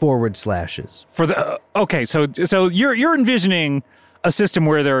the forward slashes. Okay, so you're envisioning a system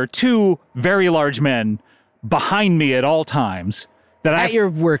where there are two very large men behind me at all times that At your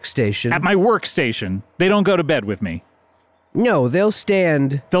workstation. at my workstation. They don't go to bed with me. No, they'll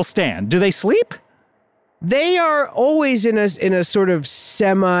stand. They'll stand. Do they sleep? They are always in a sort of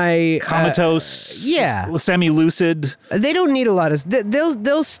semi Comatose. yeah. Semi-lucid. They don't need a lot of.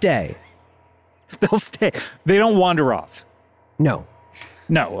 They'll stay. They'll stay. They don't wander off. No,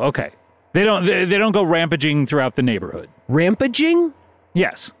 No. Okay. They don't go rampaging throughout the neighborhood. rampaging.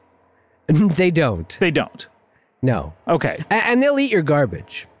 Yes. They don't. They don't. No, Okay. and they'll eat your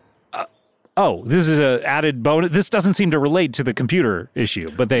garbage. Oh, this is a added bonus. This doesn't seem to relate to the computer issue,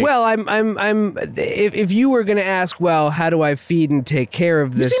 but they. Well, if you were going to ask, well, how do I feed and take care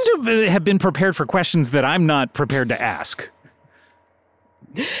of You this? seem to have been prepared for questions that I'm not prepared to ask.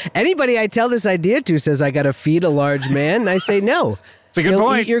 Anybody I tell this idea to says I got to feed a large man, and I say no. It's a good He'll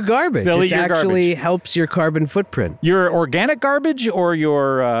point. eat your garbage. They'll It eat your actually garbage. helps your carbon footprint. Your organic garbage or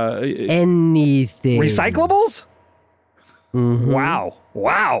your Anything. recyclables? Mhm.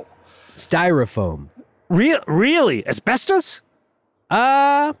 Wow. Styrofoam. Really? Asbestos?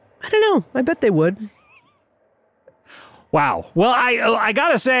 I don't know. I bet they would. Wow. Well, I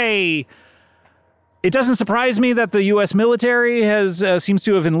gotta say, it doesn't surprise me that the U.S. military has seems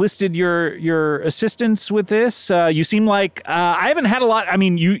to have enlisted your assistance with this. You seem like I haven't had a lot. I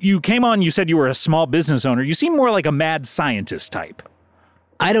mean, you came on. You said you were a small business owner. You seem more like a mad scientist type.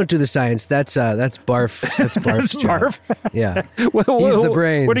 I don't do the science. That's Barf. That's Barf's job. Barf? Yeah. He's the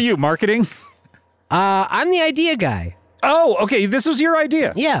brains. What are you, marketing? I'm the idea guy. Oh, okay. This was your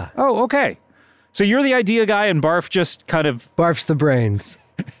idea. Yeah. Oh, okay. So you're the idea guy, and Barf just kind of. Barf's the brains.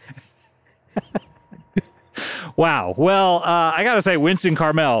 Wow. Well, I gotta say, Winston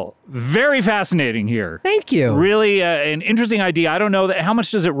Carmel, very fascinating here. Thank you. Really an interesting idea. I don't know that. How much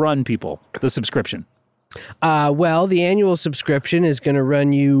does it run people, the subscription? Well, the annual subscription is going to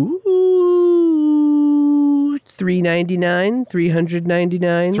run you $399,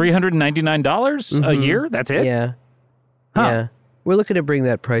 $399. $399 a year? That's it? Yeah. Huh. Yeah. We're looking to bring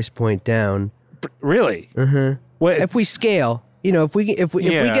that price point down. Really? Mm-hmm. What? If we scale, if we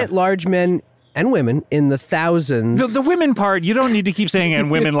Yeah. get large men and women in the thousands. The women part, you don't need to keep saying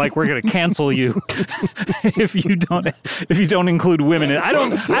and women like we're going to cancel you if you don't include women. I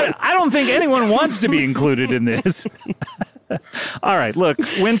don't think anyone wants to be included in this. All right, look,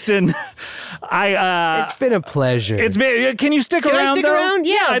 Winston, It's been a pleasure. Can you stick Can I around? stick though? around?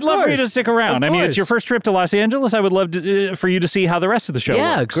 Yeah, I'd of love for you to course. stick around. Of I mean, it's your course. first trip to Los Angeles. I would love for you to see how the rest of the show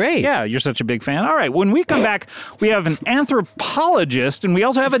Yeah, works. great. Yeah, you're such a big fan. All right, when we come back, we have an anthropologist, and we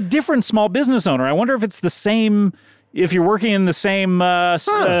also have a different small business owner. I wonder if it's the same. If you're working in the same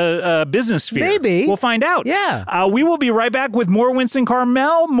business sphere. Maybe. We'll find out. Yeah. We will be right back with more Winston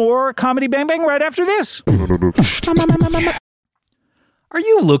Carmel, more Comedy Bang Bang right after this. Are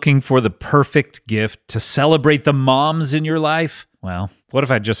you looking for the perfect gift to celebrate the moms in your life? Well, what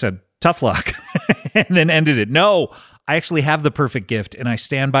if I just said tough luck and then ended it? No, I actually have the perfect gift, and I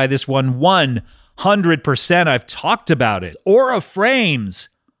stand by this one 100%. I've talked about it. Aura Frames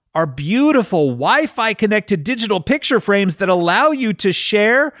are beautiful Wi-Fi connected digital picture frames that allow you to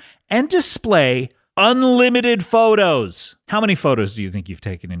share and display unlimited photos. How many photos do you think you've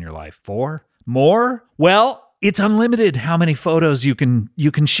taken in your life? 4? More? Well, it's unlimited how many photos you can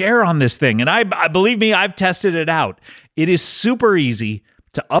share on this thing. And I believe me, I've tested it out. It is super easy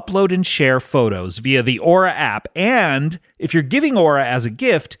to upload and share photos via the Aura app. And if you're giving Aura as a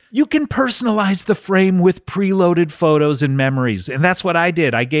gift, you can personalize the frame with preloaded photos and memories. And that's what I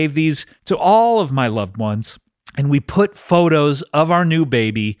did. I gave these to all of my loved ones. And we put photos of our new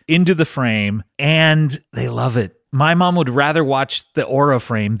baby into the frame, and they love it. My mom would rather watch the Aura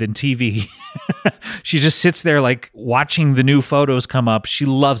frame than TV. She just sits there like watching the new photos come up. She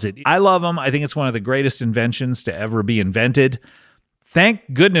loves it. I love them. I think it's one of the greatest inventions to ever be invented.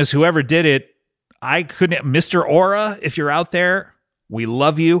 Thank goodness whoever did it. I couldn't. Mr. Aura, if you're out there, we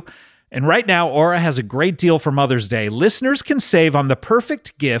love you. And right now, Aura has a great deal for Mother's Day. Listeners can save on the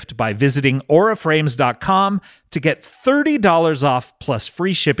perfect gift by visiting auraframes.com to get $30 off plus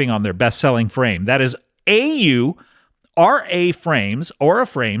free shipping on their best-selling frame. That is AURA Frames,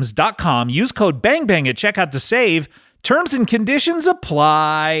 auraframes.com. Use code BANGBANG at checkout to save. Terms and conditions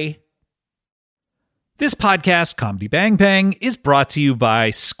apply. This podcast, Comedy Bang Bang, is brought to you by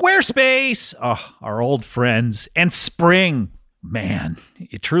Squarespace, our old friends, and Spring. Man,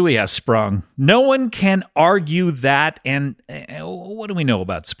 it truly has sprung. No one can argue that. And what do we know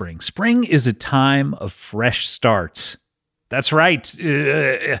about spring? Spring is a time of fresh starts. That's right.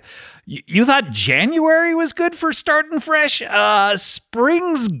 You thought January was good for starting fresh?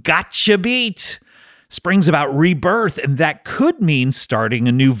 Spring's gotcha beat. Spring's about rebirth, and that could mean starting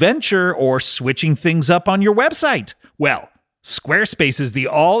a new venture or switching things up on your website. Well, Squarespace is the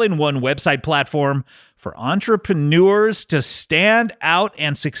all-in-one website platform for entrepreneurs to stand out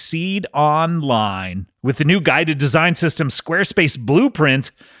and succeed online. With the new guided design system, Squarespace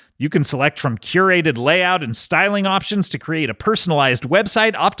Blueprint, you can select from curated layout and styling options to create a personalized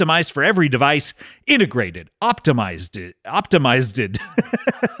website optimized for every device, integrated, optimized it.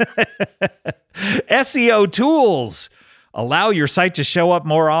 SEO tools allow your site to show up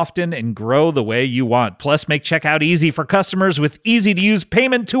more often and grow the way you want. Plus, make checkout easy for customers with easy-to-use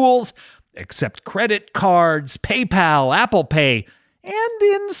payment tools. Accept credit cards, PayPal, Apple Pay, and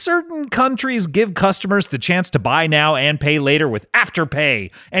in certain countries, give customers the chance to buy now and pay later with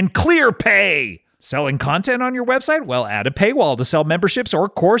Afterpay and ClearPay. Selling content on your website? Well, add a paywall to sell memberships or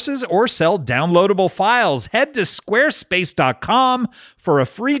courses or sell downloadable files. Head to squarespace.com for a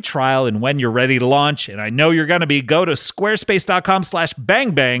free trial, and when you're ready to launch, and I know you're going to be, go to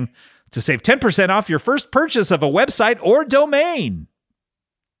squarespace.com/bangbang to save 10% off your first purchase of a website or domain.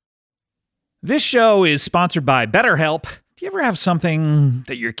 This show is sponsored by BetterHelp. Do you ever have something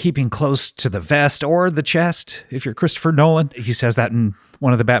that you're keeping close to the vest or the chest? If you're Christopher Nolan, he says that in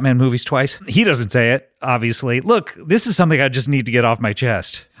one of the Batman movies twice. He doesn't say it, obviously. Look, this is something I just need to get off my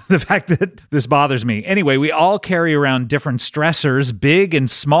chest. The fact that this bothers me. Anyway, we all carry around different stressors, big and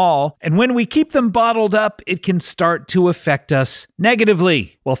small, and when we keep them bottled up, it can start to affect us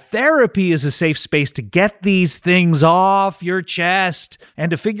negatively. Well, therapy is a safe space to get these things off your chest and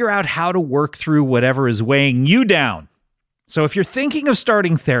to figure out how to work through whatever is weighing you down. So if you're thinking of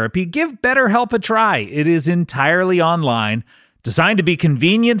starting therapy, give BetterHelp a try. It is entirely online, designed to be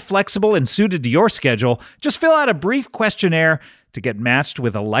convenient, flexible, and suited to your schedule. Just fill out a brief questionnaire to get matched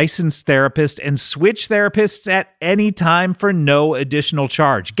with a licensed therapist and switch therapists at any time for no additional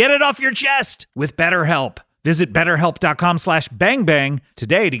charge. Get it off your chest with BetterHelp. Visit BetterHelp.com/bangbang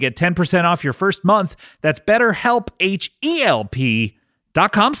today to get 10% off your first month. That's BetterHelp,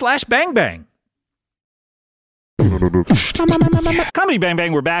 HELP.com/bangbang. Comedy Bang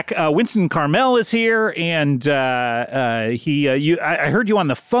Bang, we're back. Winston Carmel is here, and I heard you on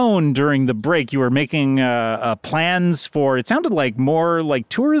the phone during the break. You were making plans for, it sounded like more like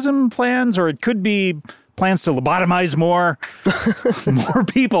tourism plans, or it could be plans to lobotomize more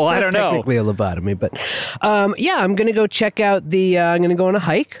people. I don't know. Technically a lobotomy, but yeah, I'm going to go check out I'm going to go on a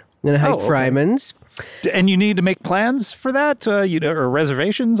hike. I'm going to hike Fryman's. And you need to make plans for that, or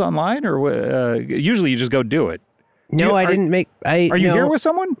reservations online, or usually you just go do it. No, I didn't make. Are you here with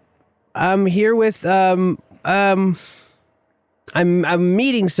someone? I'm here with. I'm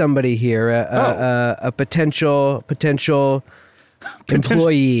meeting somebody here. A potential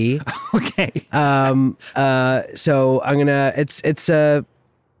employee. Okay. So I'm gonna. It's a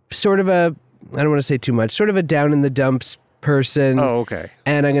sort of a. I don't want to say too much. Sort of a down in the dumps person. Oh, okay.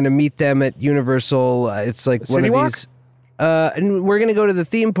 And I'm going to meet them at Universal. It's like City one of Walk? these. And we're going to go to the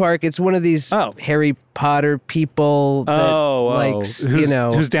theme park. It's one of these Harry Potter people that likes,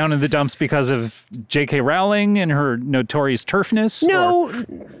 who's down in the dumps because of J.K. Rowling and her notorious turfness? No.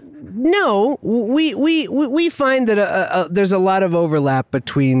 We find that there's a lot of overlap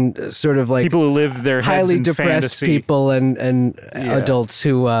between sort of like people who live their heads highly in depressed fantasy. people and adults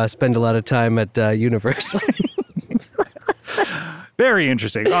who spend a lot of time at Universal. Very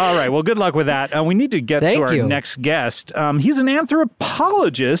interesting. All right. Well, good luck with that. We need to get to our next guest. He's an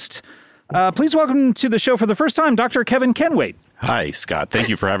anthropologist. Please welcome to the show for the first time, Dr. Kevin Kenwaite. Hi, Scott. Thank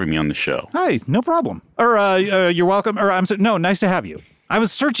you for having me on the show. Hi. No problem. Or you're welcome. Or no, nice to have you. I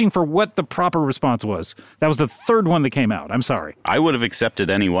was searching for what the proper response was. That was the third one that came out. I'm sorry. I would have accepted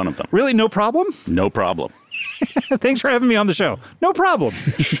any one of them. Really? No problem? No problem. Thanks for having me on the show. No problem.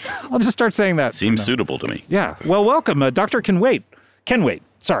 I'll just start saying that. Seems suitable to me. Yeah. Well, welcome, Dr. Kenwaite.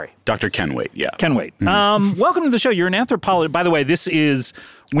 Sorry. Dr. Kenwaite, yeah. Kenwaite. Welcome to the show. You're an anthropologist. By the way, this is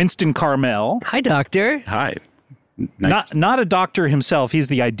Winston Carmel. Hi, doctor. Hi. Not a doctor himself. He's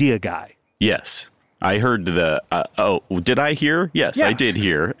the idea guy. Yes. I heard did I hear? Yes, yeah. I did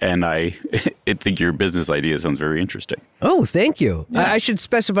hear. And I think your business idea sounds very interesting. Oh, thank you. Yeah. I should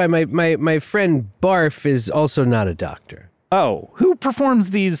specify my friend Barf is also not a doctor. Oh, who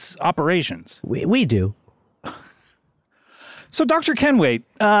performs these operations? We do. So, Dr. Kenwaite,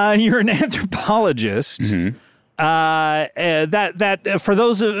 you're an anthropologist. Mm-hmm. That for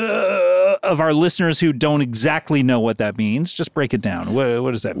those of our listeners who don't exactly know what that means, just break it down.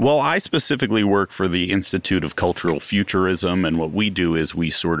 What does that mean? Well, I specifically work for the Institute of Cultural Futurism, and what we do is we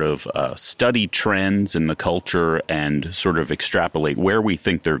sort of study trends in the culture and sort of extrapolate where we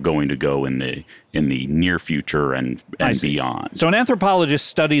think they're going to go in the near future and beyond. So an anthropologist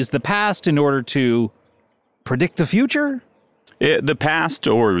studies the past in order to predict the future? The past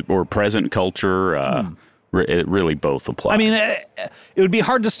or present culture, it really both apply. I mean, it would be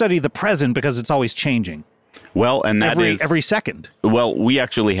hard to study the present because it's always changing. Well, and that is every second. Well, we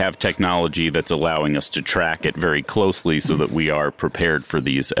actually have technology that's allowing us to track it very closely so that we are prepared for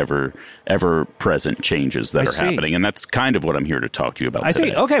these ever present changes that are happening. And that's kind of what I'm here to talk to you about today.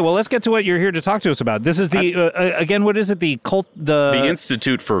 See. Okay, well, let's get to what you're here to talk to us about. This is the again, what is it? The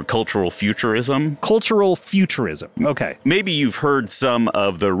Institute for Cultural Futurism. Cultural Futurism. Okay. Maybe you've heard some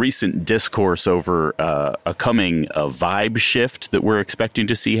of the recent discourse over a coming vibe shift that we're expecting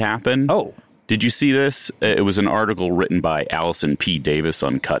to see happen. Oh. Did you see this? It was an article written by Allison P. Davis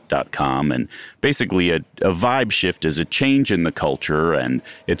on cut.com. And basically, a vibe shift is a change in the culture, and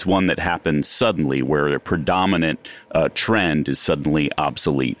it's one that happens suddenly where a predominant trend is suddenly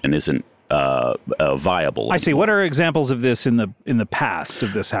obsolete and isn't viable anymore. I see. What are examples of this in the past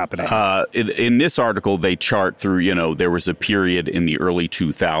of this happening? In this article, they chart through, there was a period in the early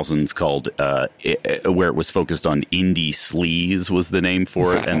 2000s called where it was focused on indie sleaze was the name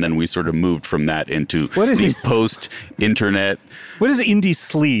for it. And then we sort of moved from that into the post-internet. What is indie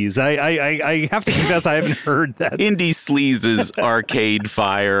sleaze? I have to confess I haven't heard that. Indie sleaze is Arcade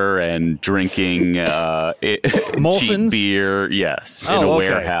Fire and drinking cheap beer, yes, in a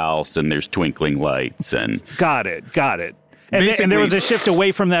warehouse, and there's twinkling lights and got it. And there was a shift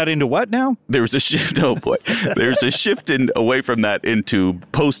away from that into what now? There was a shift. Oh boy, there's a shift away from that into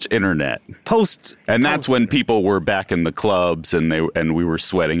post-internet. And that's when people were back in the clubs and we were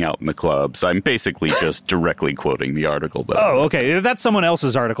sweating out in the clubs. I'm basically just directly quoting the article. Oh, okay. That's someone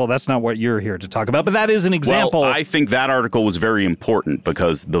else's article. That's not what you're here to talk about. But that is an example. Well, I think that article was very important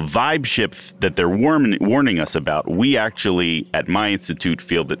because the vibe shift that they're warning us about, we actually at my institute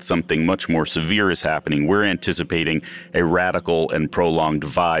feel that something much more severe is happening. We're anticipating a radical and prolonged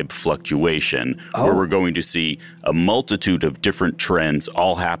vibe fluctuation where we're going to see a multitude of different trends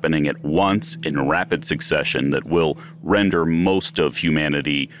all happening at once in rapid succession that will render most of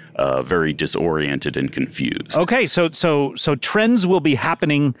humanity very disoriented and confused. Okay, so trends will be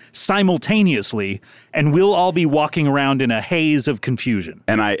happening simultaneously, and we'll all be walking around in a haze of confusion.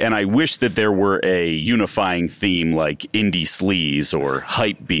 And I wish that there were a unifying theme like indie sleaze or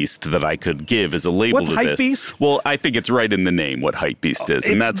hype beast that I could give as a label What's to hype this. Beast? Well, I think it's right in the name what hype beast is,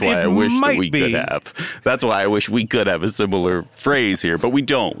 and that's why I wish that we could have. That's why I wish we could have a similar phrase here, but we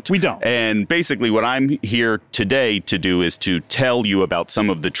don't. We don't. And basically, what I'm here today to do is to tell you about some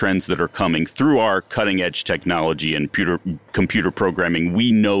of the trends that are coming through our cutting edge technology and computer programming.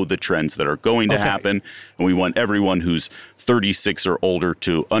 We know the trends that are going to happen, and we want everyone who's 36 or older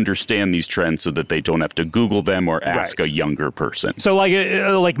to understand these trends so that they don't have to Google them or ask a younger person. So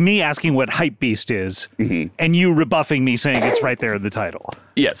like me asking what hype beast is and you rebuffing me saying it's right there in the title.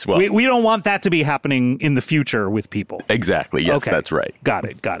 Yes, well, we don't want that to be happening in the future with people. Exactly. Yes, that's right. Got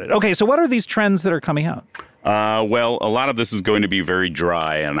it. Okay, so what are these trends that are coming out? Well, a lot of this is going to be very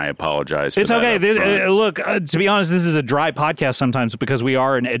dry, and I apologize for that. It's okay. Look, to be honest, this is a dry podcast sometimes because we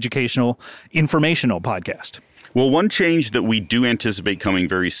are an educational, informational podcast. Well, one change that we do anticipate coming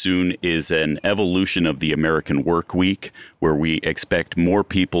very soon is an evolution of the American work week, where we expect more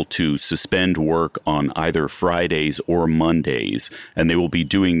people to suspend work on either Fridays or Mondays. And they will be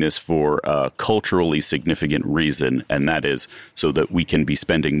doing this for a culturally significant reason, and that is so that we can be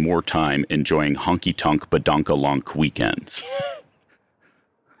spending more time enjoying honky-tonk badonka-lonk weekends.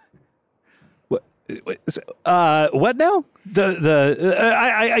 What now?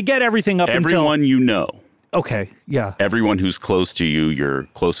 I get everything up until... Everyone you know. Okay, yeah. Everyone who's close to you, your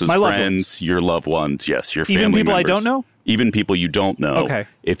closest friends, your loved ones, yes, your family members. Even people members. I don't know? Even people you don't know. Okay.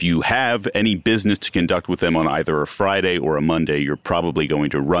 If you have any business to conduct with them on either a Friday or a Monday, you're probably going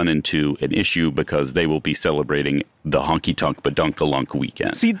to run into an issue because they will be celebrating the honky-tonk badunka-lunk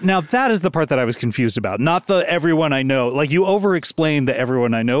weekend. See, now that is the part that I was confused about, not the everyone I know. Like, you over-explained the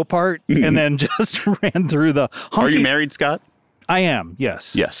everyone I know part and then just ran through the honky... Are you married, Scott? I am,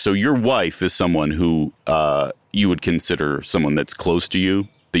 yes. Yes, so your wife is someone who you would consider someone that's close to you,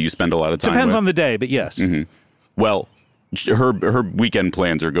 that you spend a lot of time Depends with? on the day, but yes. Mm-hmm. Well, her weekend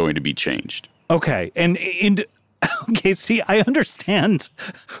plans are going to be changed. Okay, and okay, see, I understand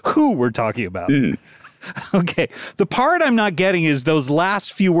who we're talking about. Okay, the part I'm not getting is those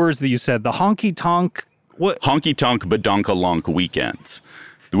last few words that you said, the honky-tonk... What? Honky-tonk badonka-lonk weekends.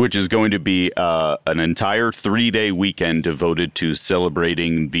 which is going to be an entire 3-day weekend devoted to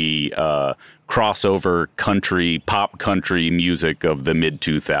celebrating the crossover pop country music of the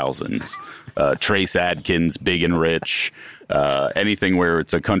mid-2000s. Trace Adkins, Big and Rich, anything where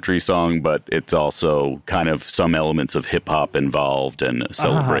it's a country song, but it's also kind of some elements of hip-hop involved and a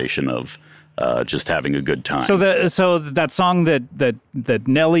celebration of just having a good time. So that song that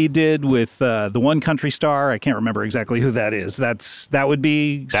Nelly did with the one country star, I can't remember exactly who that is. That would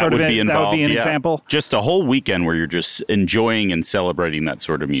be That would be involved, an yeah. example. Just a whole weekend where you're just enjoying and celebrating that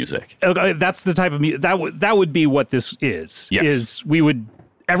sort of music. Okay, that's the type of music that would be what this is. Yes.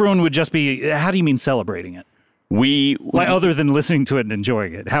 Everyone would just be. How do you mean celebrating it? Why, other than listening to it and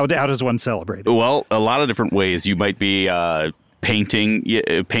enjoying it? How does one celebrate it? Well, a lot of different ways. You might be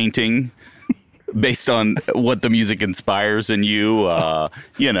painting based on what the music inspires in you.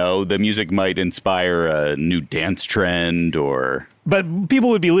 The music might inspire a new dance trend or... But people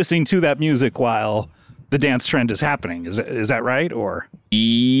would be listening to that music while the dance trend is happening. Is that right? Or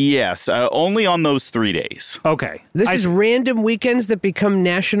yes, only on those 3 days. okay, This is random weekends that become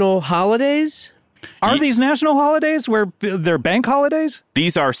national holidays? Are these national holidays where they're bank holidays?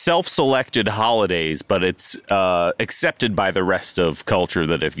 These are self-selected holidays, but it's accepted by the rest of culture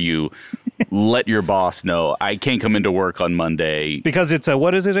that if you let your boss know, I can't come into work on Monday Because it's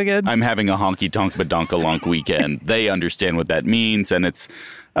what is it again? I'm having a honky-tonk badonka-lonk weekend. They understand what that means, and it's,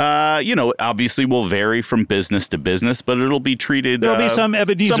 obviously will vary from business to business, but it'll be treated There'll be some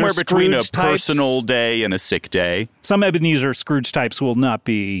Ebenezer somewhere between a Scrooge types. personal day and a sick day. Some Ebenezer Scrooge types will not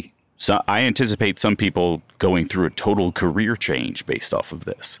be. So I anticipate some people going through a total career change based off of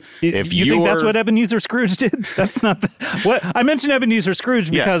this. If you think that's what Ebenezer Scrooge did? That's not what I mentioned Ebenezer Scrooge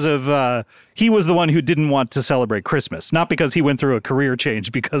because of he was the one who didn't want to celebrate Christmas, not because he went through a career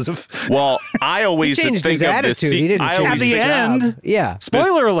change because of. Well, I always He changed think his of attitude. this. He didn't change At his the job. end, Yeah.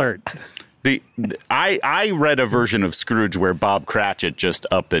 spoiler alert. I read a version of Scrooge where Bob Cratchit just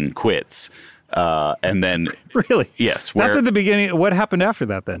up and quits. And then Really? yes, That's at the beginning. What happened after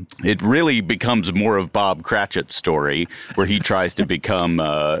that then? it really becomes more of Bob Cratchit's story where he tries to become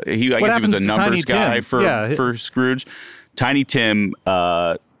I guess he was happens a to numbers Tiny guy Tim? for Scrooge. Tiny Tim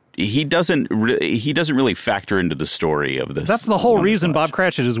he doesn't really factor into the story of this. That's the whole one as reason much. Bob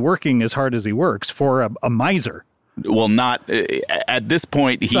Cratchit is working as hard as he works for a miser. Well, not at this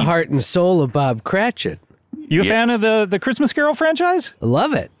point The heart and soul of Bob Cratchit. You a fan of the Christmas Carol franchise? I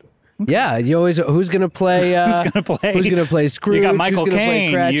love it. Yeah, you always who's gonna play? Who's gonna play? Who's gonna play Scrooge? You got Michael who's gonna play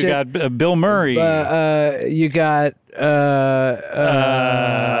Caine. Cratchit? You got Bill Murray. You got.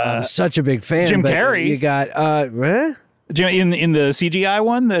 I'm such a big fan. Jim but Carrey. You got. In the CGI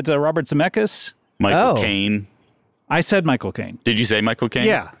one, that Robert Zemeckis. Michael Oh. Caine. I said Michael Caine. Did you say Michael Caine?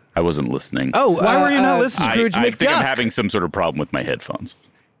 Yeah. I wasn't listening. Oh, Why were you not listening? Scrooge I think I'm McDuck. having some sort of problem with my headphones.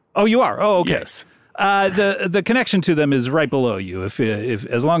 Oh, you are. Oh, okay. Yes. The connection to them is right below you. If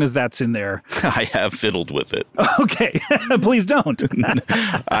as long as that's in there. I have fiddled with it. Okay, please don't.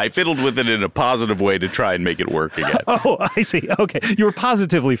 I fiddled with it in a positive way to try and make it work again. Oh, I see. Okay, you were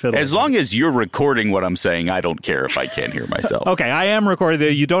positively fiddling. As long as you're recording what I'm saying, I don't care if I can't hear myself. Okay, I am recording.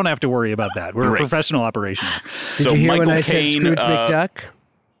 You don't have to worry about that. We're Great. a professional operation. Did So you hear Michael when I Caine, said Scrooge McDuck?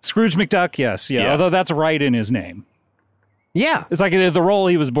 Scrooge McDuck, yes, yeah. Yeah. Although that's right in his name. Yeah. It's like the role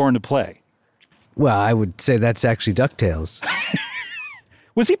he was born to play. Well, I would say that's actually DuckTales.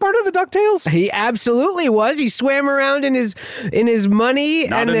 Was he part of the DuckTales? He absolutely was. He swam around in his money.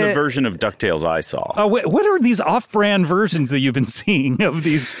 Not and in the version of DuckTales I saw. Oh, wait, what are these off-brand versions that you've been seeing of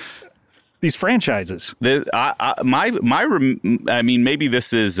these franchises? I mean, maybe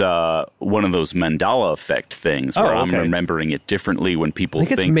this is one of those Mandela effect things where Oh, okay. I'm remembering it differently when people I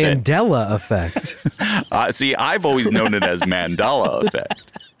think it's think that. Mandela effect. See, I've always known it as Mandela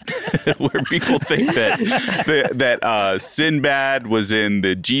effect. Where people think that Sinbad was in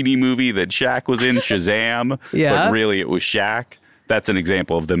the Genie movie that Shaq was in, Shazam, Yeah. but really it was Shaq. That's an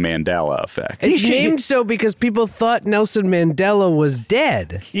example of the Mandela effect. It's named so because people thought Nelson Mandela was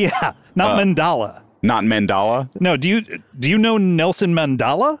dead. Yeah, not Mandela. Not Mandela. No, do you know Nelson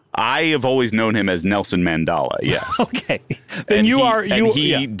Mandela? I have always known him as Nelson Mandela. Yes. Okay, then And you he, are. And he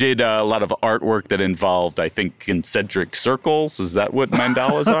yeah. did a lot of artwork that involved, I think, concentric circles. Is that what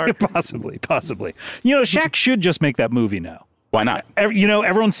mandalas are? Possibly. You know, Shaq should just make that movie now. Why not?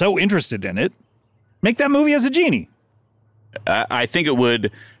 Everyone's so interested in it. Make that movie as a genie I think it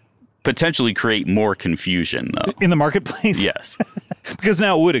would potentially create more confusion, though. in the marketplace. Yes. Because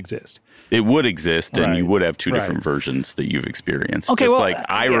now it would exist. It would exist, and you Right. would have two Right. different versions that you've experienced. Okay, Just well, like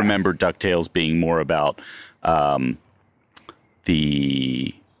I yeah. remember DuckTales being more about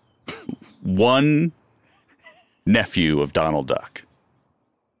the one nephew of Donald Duck.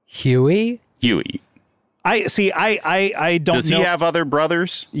 Huey? Huey. I see. I don't. Does he have other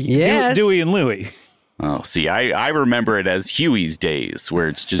brothers? Yes. Dewey and Louie. Oh, see, I remember it as Huey's Days, where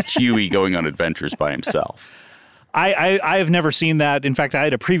it's just Huey going on adventures by himself. I have never seen that. In fact, I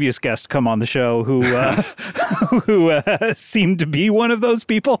had a previous guest come on the show who seemed to be one of those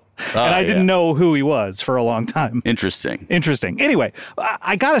people, and I didn't know who he was for a long time. Interesting. Anyway,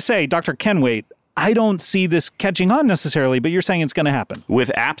 I gotta say, Dr. Kenwaite, I don't see this catching on necessarily, but you're saying it's going to happen. With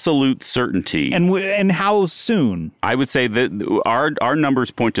absolute certainty. And how soon? I would say that our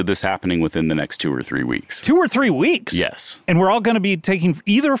numbers point to this happening within the next 2 or 3 weeks. 2 or 3 weeks? Yes. And we're all going to be taking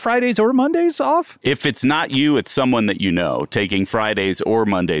either Fridays or Mondays off? If it's not you, it's someone that you know, taking Fridays or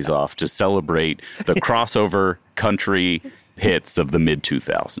Mondays off to celebrate the crossover country hits of the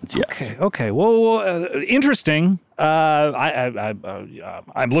mid-2000s, yes. Okay. Well, interesting. I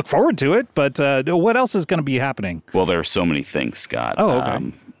look forward to it, but what else is going to be happening? Well, there are so many things, Scott. Oh,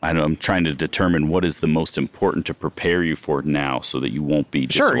 okay. I know I'm trying to determine what is the most important to prepare you for now so that you won't be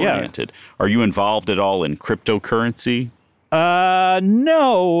disoriented. Sure, yeah. Are you involved at all in cryptocurrency?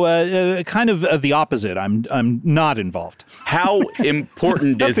 No, kind of the opposite. I'm not involved. How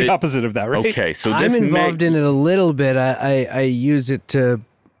important That's is the it? opposite of that, right? Okay, so I'm this involved in it a little bit. I use it to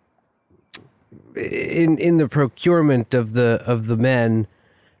in the procurement of the men.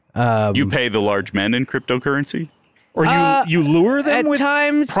 You pay the large men in cryptocurrency? Or you lure them at with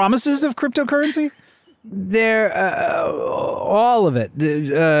times promises of cryptocurrency? They're all of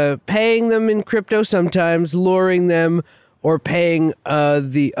it. Paying them in crypto sometimes, luring them, or paying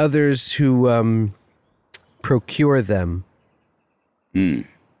the others who procure them.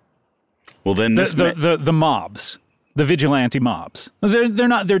 Well, then The mobs, the vigilante mobs.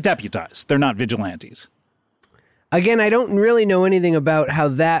 They're deputized. They're not vigilantes. Again, I don't really know anything about how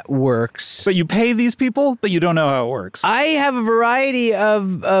that works. But you pay these people, but you don't know how it works. I have a variety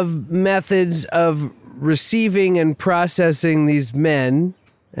of methods of receiving and processing these men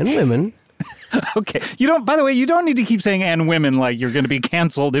and women. Okay. By the way, you don't need to keep saying "and women" like you're going to be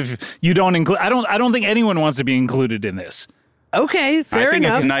canceled if you don't include. I don't think anyone wants to be included in this. Okay, fair enough. I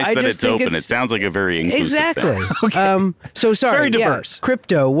think it's nice that just it's open. It sounds like a very inclusive exactly. thing. Okay. So sorry. Very diverse. Yeah,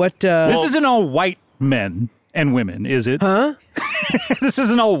 crypto. What? This isn't all white men and women, is it? Huh? This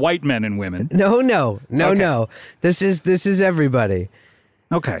isn't all white men and women. No. This is everybody.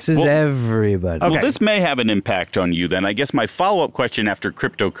 Okay. This is everybody. Okay. Well, this may have an impact on you then. I guess my follow-up question after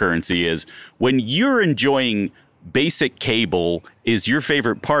cryptocurrency is, when you're enjoying basic cable, is your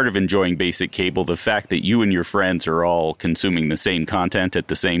favorite part of enjoying basic cable the fact that you and your friends are all consuming the same content at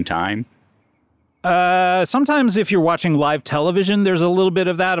the same time? Sometimes if you're watching live television, there's a little bit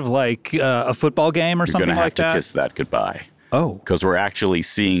of that, of like a football game or something like that. You're going to have to kiss that goodbye. Oh. Because we're actually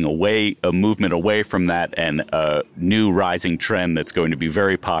seeing a movement away from that, and a new rising trend that's going to be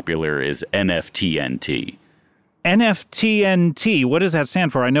very popular is NFTNT. NFTNT, what does that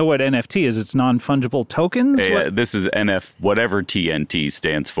stand for? I know what NFT is. It's non-fungible tokens? This is whatever TNT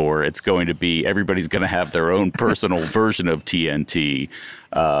stands for. It's going to be, everybody's going to have their own personal version of TNT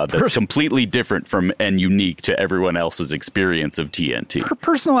that's completely different from and unique to everyone else's experience of TNT.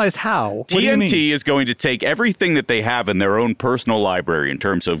 Personalized how? What do you mean? TNT is going to take everything that they have in their own personal library in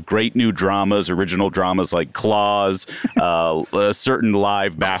terms of great new dramas, original dramas like Claws, a certain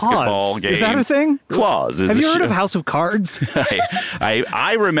live basketball game. Is that a thing? Claws. Have you heard of House of Cards?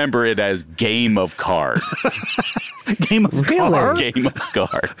 I remember it as Game of Card. Game of Card? Game of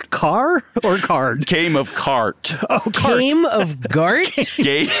Card. Car or card? Game of Cart. Oh, cart. Game of Gart?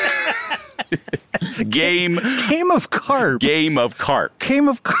 Game of Cart. Game of Cart. Game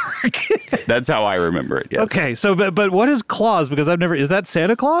of Cart. That's how I remember it. Yes. Okay, so but what is Claus? Because I've never. Is that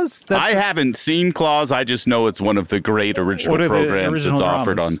Santa Claus? I haven't seen Claus. I just know it's one of the great original programs that's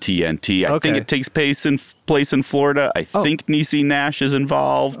offered on TNT. I think it takes place in Florida. I think Niecy Nash is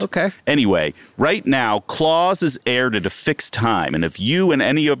involved. Okay. Anyway, right now, Claus is aired at a fixed time, and if you and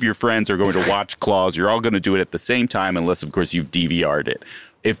any of your friends are going to watch Claus, you're all going to do it at the same time, unless, of course, you've DVR'd it.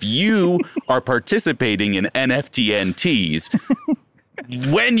 If you are participating in NFTNTs,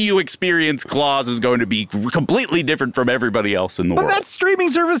 when you experience Claus is going to be completely different from everybody else in the world. But that's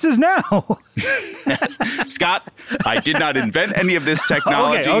streaming services now. Scott, I did not invent any of this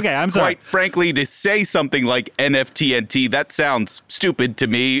technology. Okay, I'm sorry. Quite frankly, to say something like NFTNT, that sounds stupid to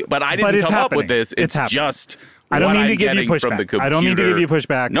me, but I didn't come up with this. It's just I don't what need to I'm give you getting from the pushback. computer. I don't need to give you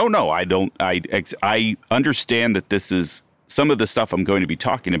pushback. No, I don't. I understand that this is some of the stuff I'm going to be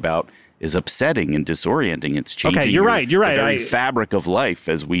talking about is upsetting and disorienting. It's changing. Okay, you're right. the very fabric of life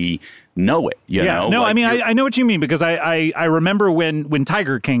as we know it. You know? No, Like, I mean, I know what you mean, because I remember when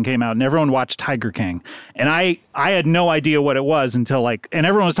Tiger King came out and everyone watched Tiger King, and I had no idea what it was until and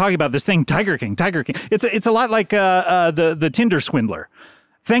everyone was talking about this thing, Tiger King. It's a lot like the Tinder Swindler.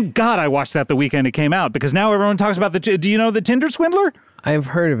 Thank God I watched that the weekend it came out, because now everyone talks about do you know the Tinder Swindler? I've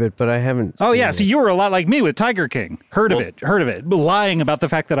heard of it, but I haven't. Oh, seen yeah. it. So you were a lot like me with Tiger King. Heard of it. Lying about the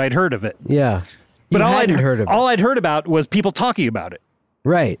fact that I'd heard of it. Yeah, But all I'd heard of it. all I'd heard about was people talking about it.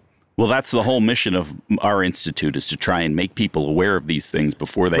 Right. Well, that's the whole mission of our institute, is to try and make people aware of these things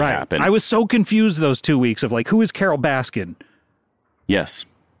before they Right. happen. I was so confused those 2 weeks of who is Carol Baskin? Yes.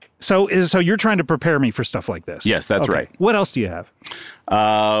 So you're trying to prepare me for stuff like this. Yes, that's Okay. right. What else do you have?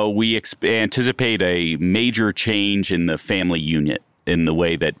 We anticipate a major change in the family unit, in the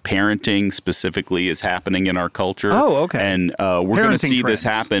way that parenting specifically is happening in our culture. Oh, okay. And we're going to Parenting see this trends.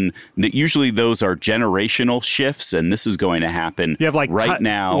 happen. Usually those are generational shifts, and this is going to happen You have right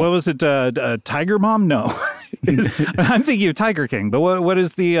now. What was it? Tiger Mom? No. I'm thinking of Tiger King, but what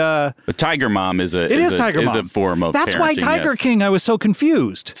is the... But Tiger Mom is a Tiger Mom. a form of That's why parenting, Tiger yes. King, I was so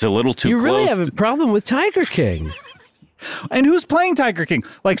confused. It's a little too You close. really have a problem with Tiger King. And who's playing Tiger King?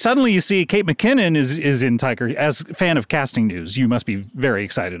 Suddenly you see Kate McKinnon is in Tiger. As a fan of casting news, you must be very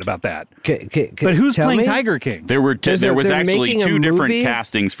excited about that. But who's tell playing me? Tiger King? There was They're actually making a two different movie?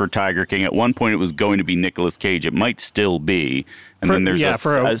 castings for Tiger King. At one point, it was going to be Nicolas Cage. It might still be. And then there's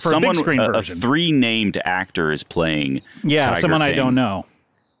for a someone, big screen a version. 3 named actor is playing. Tiger someone I King. don't know.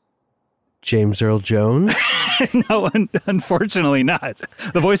 James Earl Jones? No, unfortunately not.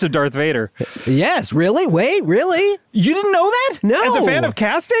 The voice of Darth Vader. Yes, really? Wait, really? You didn't know that? No. As a fan of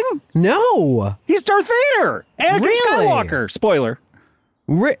casting? No. He's Darth Vader. Anakin Really? Skywalker. Spoiler.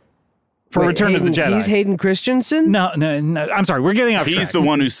 For For Return of the Jedi. He's Hayden Christensen? No. I'm sorry. We're getting off He's track. the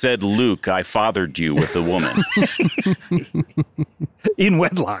one who said, "Luke, I fathered you with a woman." In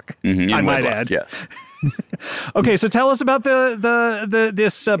wedlock, In I might wedlock, add. Yes. Okay, so tell us about this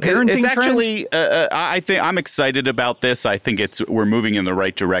parenting It's trend. actually, I think I'm excited about this. I think we're moving in the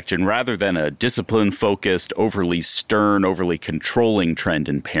right direction, rather than a discipline-focused, overly stern, overly controlling trend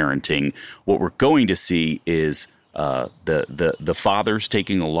in parenting. What we're going to see is the fathers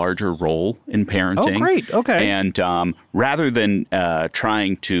taking a larger role in parenting. Oh, great. Okay. And rather than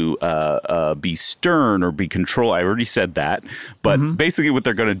trying to be stern or be control, I already said that. But basically what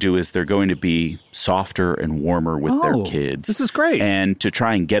they're going to do is they're going to be softer and warmer with their Oh, kids. this is great. And to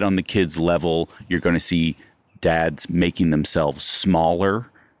try and get on the kids' level, you're going to see dads making themselves smaller,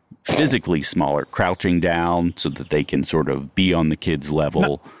 physically smaller, crouching down so that they can sort of be on the kids'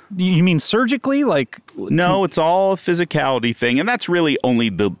 level. You mean surgically? No, it's all a physicality thing, and that's really only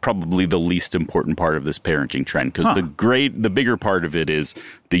probably the least important part of this parenting trend, because the bigger part of it is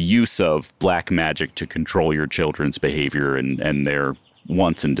the use of black magic to control your children's behavior and their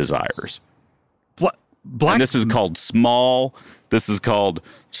wants and desires. black. And this is called small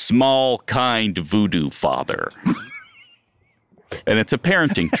kind voodoo father. And it's a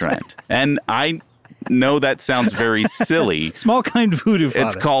parenting trend. And I know that sounds very silly. Small kind voodoo father.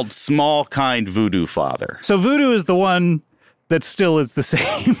 It's called small kind voodoo father. So voodoo is the one that still is the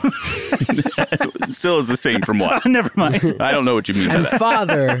same. Still is the same from what? Never mind. I don't know what you mean by And that.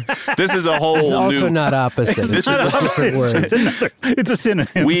 father This is a whole also new. not opposite. This is a different word. It's a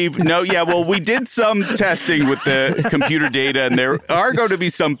synonym. we did some testing with the computer data, and there are going to be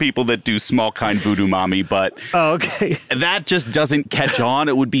some people that do small kind voodoo mommy, but Oh, okay. that just doesn't catch on.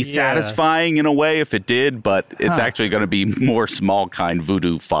 It would be satisfying in a way if it did, but it's actually going to be more small kind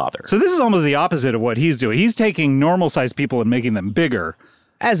voodoo father. So this is almost the opposite of what he's doing. He's taking normal sized people and making them bigger.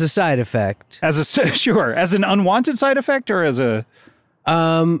 As a side effect. As an unwanted side effect, or as a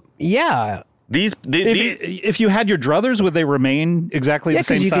Yeah. if you had your druthers, would they remain exactly Yeah, the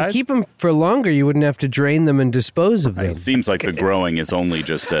same because you size? could keep them for longer. You wouldn't have to drain them and dispose of them. It seems like the growing is only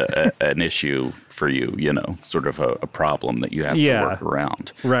just an issue for you, sort of a problem that you have to work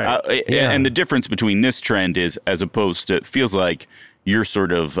around. Right. And the difference between this trend is, as opposed to, it feels like you're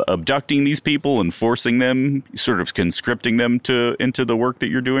sort of abducting these people and forcing them, sort of conscripting them into the work that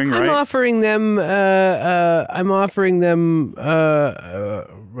you're doing, right? I'm offering them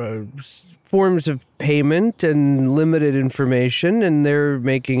forms of payment and limited information, and they're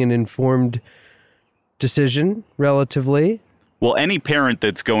making an informed decision relatively. Well, any parent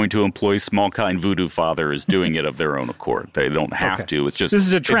that's going to employ small kind voodoo father is doing it of their own accord. They don't have to. It's just This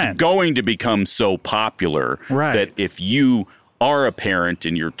is a trend. It's going to become so popular Right. that if you are a parent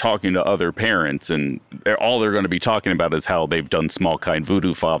and you're talking to other parents and all they're going to be talking about is how they've done small kind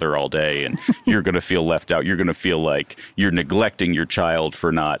voodoo father all day, and you're going to feel left out. You're going to feel like you're neglecting your child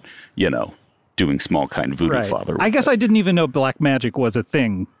for not, doing small kind voodoo father. I guess I didn't even know black magic was a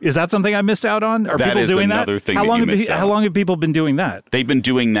thing. Is that something I missed out on? Are that people is doing another that? thing How that long you have missed out. How long have people been doing that? They've been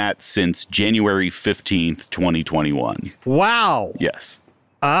doing that since January 15th, 2021. Wow. Yes.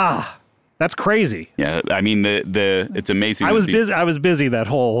 That's crazy. Yeah, I mean it's amazing. I was busy that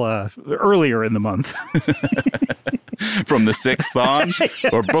whole earlier in the month. From the 6th on,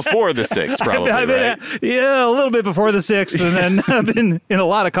 or before the 6th, probably, right? Yeah, a little bit before the 6th, and then I've been in a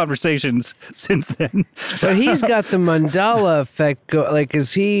lot of conversations since then. But he's got the mandala effect.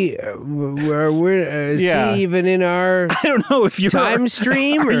 Is he? Is he even in our? I don't know if you're time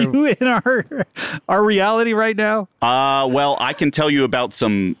stream. Are you in our reality right now? Well, I can tell you about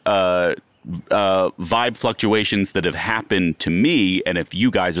some vibe fluctuations that have happened to me, and if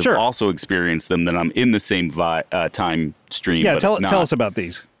you guys have also experienced them, then I'm in the same time stream. Yeah, but tell us about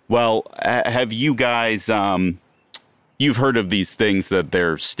these. Well, have you guys you've heard of these things that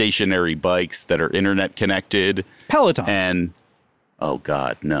they're stationary bikes that are internet connected? Pelotons. And oh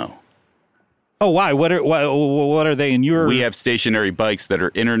god, no. Oh, why? What are they in your? We have stationary bikes that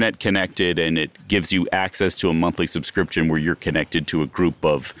are internet connected, and it gives you access to a monthly subscription where you're connected to a group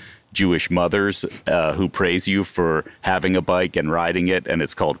of Jewish mothers who praise you for having a bike and riding it, and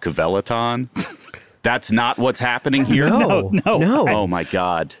it's called Kveloton. That's not what's happening here? No. Oh, my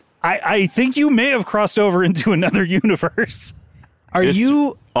God. I think you may have crossed over into another universe.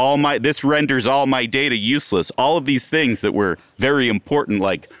 This renders all my data useless. All of these things that were very important,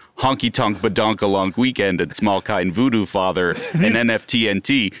 like Honky Tonk Badonkalonk Weekend and Small Kind Voodoo Father and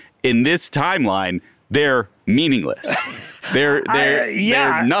NFTNT, in this timeline, they're meaningless. They're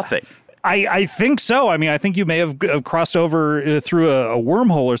nothing. I think so. I mean, I think you may have crossed over through a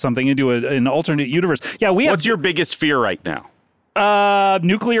wormhole or something into an alternate universe. Yeah, What's your biggest fear right now?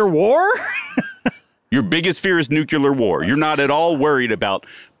 Nuclear war? Your biggest fear is nuclear war. You're not at all worried about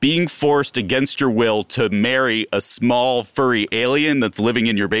being forced against your will to marry a small furry alien that's living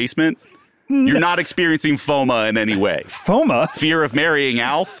in your basement? You're not experiencing FOMA in any way. FOMA? Fear of marrying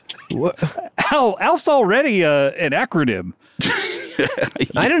Alf? Alf's already an acronym.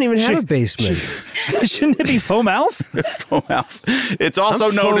 I don't even have a basement. Shouldn't it be Foam Alf? Foam Alf. It's also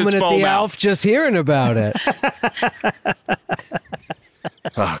known as Foam Foam Alf. Just hearing about it.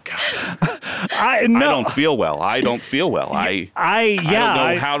 Oh God! I don't feel well. I don't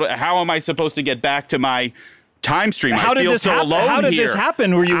know how am I supposed to get back to my time stream? I feel so alone here. How did this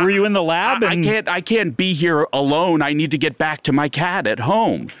happen? Were you in the lab? I can't be here alone. I need to get back to my cat at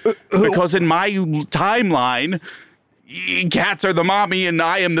home because in my timeline, cats are the mommy and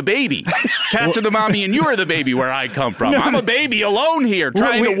I am the baby. Cats are the mommy and you are the baby where I come from. I'm a baby alone here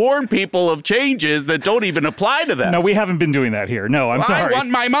trying to warn people of changes that don't even apply to them. No, we haven't been doing that here. No, I'm sorry. I want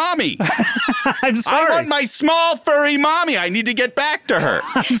my mommy. I'm sorry. I want my small furry mommy. I need to get back to her.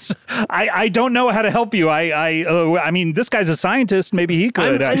 I don't know how to help you. I mean, this guy's a scientist. Maybe he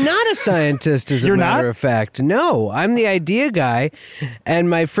could. I'm not a scientist, as a matter of fact. No, I'm the idea guy, and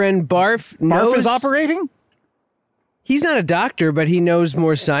my friend Barf is operating? He's not a doctor, but he knows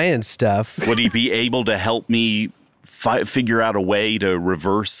more science stuff. Would he be able to help me figure out a way to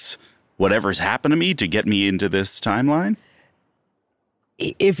reverse whatever's happened to me to get me into this timeline?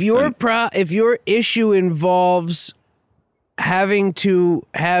 If your issue involves having to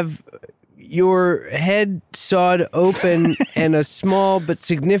have your head sawed open and a small but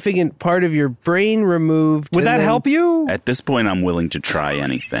significant part of your brain removed, would that help you? At this point, I'm willing to try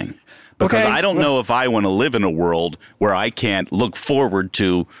anything. Because I don't know if I want to live in a world where I can't look forward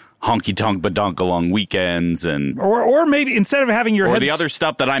to honky tonk badonkalong weekends and or maybe instead of having your the other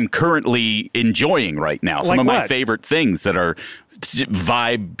stuff that I'm currently enjoying right now. Some of my favorite things that are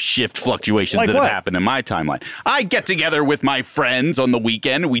vibe shift fluctuations that have happened in my timeline. I get together with my friends on the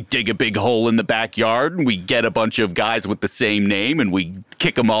weekend. We dig a big hole in the backyard and we get a bunch of guys with the same name and we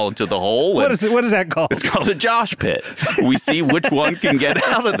kick them all into the hole. What is that called? It's called a Josh pit. We see which one can get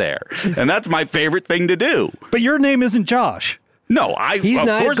out of there. And that's my favorite thing to do. But your name isn't Josh. No, of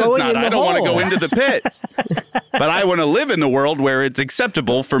course it's not. I don't want to go into the pit. But I want to live in the world where it's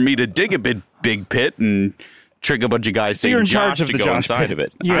acceptable for me to dig a big pit and trick a bunch of guys named Josh to go inside of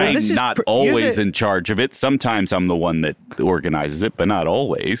it. I'm not always in charge of it. Sometimes I'm the one that organizes it, but not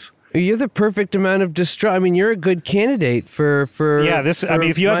always. You're the perfect amount of distress. I mean, you're a good candidate for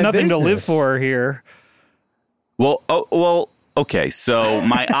if you have nothing to live for here. Well, okay. So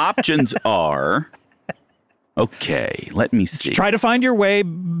my options are Okay, let me see. Try to find your way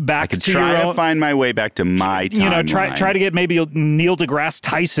back I could to try your to own, find my way back to my timeline. Try to get maybe Neil deGrasse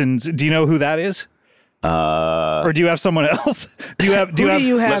Tyson's. Do you know who that is? Or do you have someone else? Do you have?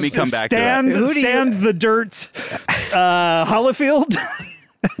 Let me come back to that. Stand the dirt. Hollifield.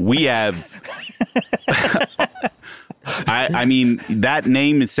 We have. I mean, that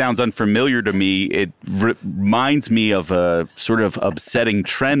name, it sounds unfamiliar to me. It reminds me of a sort of upsetting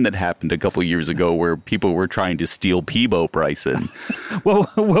trend that happened a couple years ago where people were trying to steal Peebo Bryson.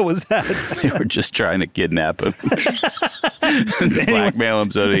 What was that? They were just trying to kidnap him. Blackmail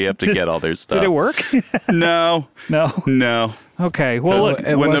him so they have to get all their stuff. Did it work? No. No. Okay. Well, look,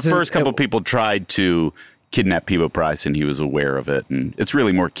 when the first couple people tried to kidnap Peebo Bryson, he was aware of it. And it's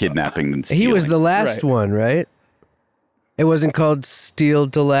really more kidnapping than stealing. He was the last one, right? It wasn't called Steal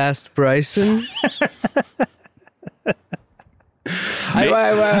to Last Bryson?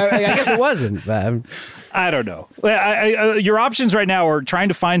 I guess it wasn't. I don't know. Your options right now are trying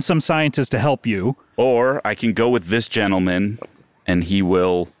to find some scientist to help you. Or I can go with this gentleman, and he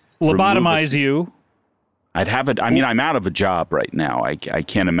will lobotomize you. I'd have it. I mean, I'm out of a job right now. I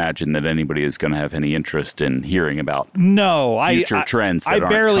can't imagine that anybody is going to have any interest in hearing about future trends. That I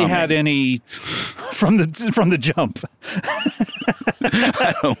barely aren't had any from the jump.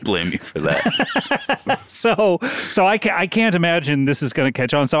 I don't blame you for that. So I can't imagine this is going to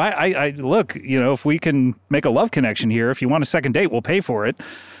catch on. So I look, if we can make a love connection here, if you want a second date, we'll pay for it.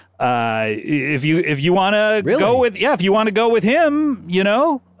 If you want to go with if you want to go with him,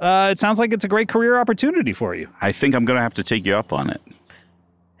 it sounds like it's a great career opportunity for you. I think I'm going to have to take you up on it.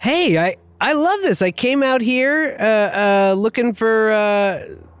 Hey, I love this. I came out here looking for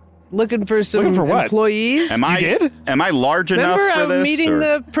some employees. Am I large enough for this? Remember meeting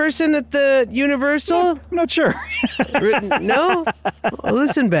the person at the Universal? I'm not sure. No? Well,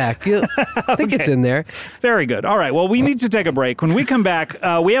 listen back. I think it's in there. Very good. All right. Well, we need to take a break. When we come back,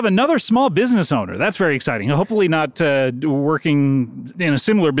 we have another small business owner. That's very exciting. Hopefully not working in a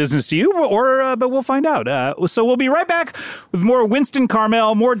similar business to you, but we'll find out. So we'll be right back with more Winston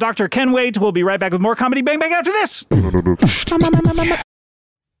Carmel, more Dr. Ken Waite. We'll be right back with more Comedy Bang Bang after this.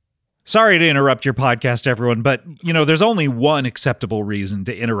 Sorry to interrupt your podcast, everyone, but, there's only one acceptable reason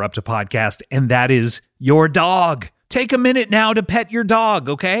to interrupt a podcast, and that is your dog. Take a minute now to pet your dog,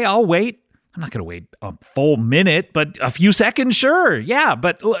 okay? I'll wait. I'm not going to wait a full minute, but a few seconds, sure. Yeah,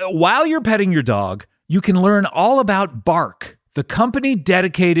 but while you're petting your dog, you can learn all about Bark, the company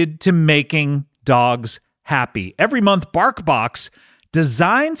dedicated to making dogs happy. Every month, BarkBox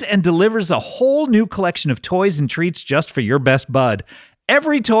designs and delivers a whole new collection of toys and treats just for your best bud.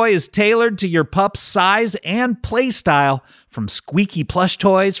 Every toy is tailored to your pup's size and play style, from squeaky plush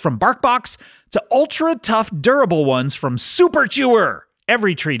toys from BarkBox to ultra-tough durable ones from Super Chewer.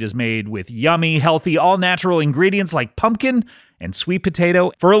 Every treat is made with yummy, healthy, all-natural ingredients like pumpkin and sweet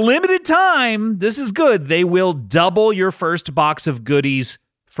potato. For a limited time, this is good, they will double your first box of goodies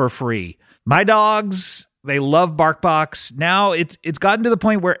for free. My dogs, they love BarkBox. Now it's gotten to the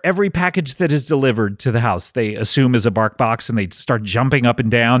point where every package that is delivered to the house, they assume is a BarkBox, and they start jumping up and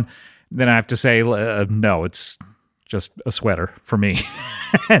down. Then I have to say, no, it's just a sweater for me.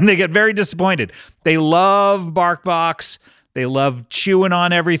 And they get very disappointed. They love BarkBox. They love chewing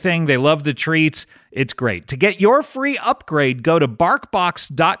on everything. They love the treats. It's great. To get your free upgrade, go to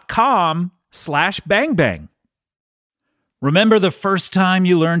barkbox.com/bangbang. Remember the first time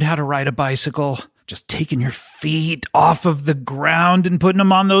you learned how to ride a bicycle? Just taking your feet off of the ground and putting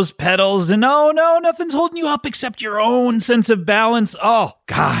them on those pedals, and no, nothing's holding you up except your own sense of balance. Oh,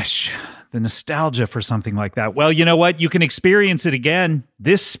 gosh, the nostalgia for something like that. Well, you know what? You can experience it again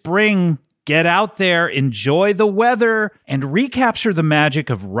this spring. Get out there, enjoy the weather, and recapture the magic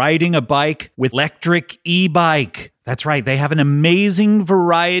of riding a bike with Electric e-Bike. That's right, they have an amazing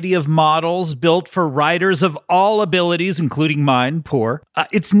variety of models built for riders of all abilities, including mine, poor.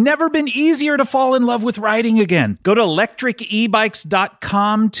 It's never been easier to fall in love with riding again. Go to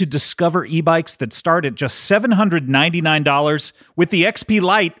electricebikes.com to discover e-bikes that start at just $799. With the XP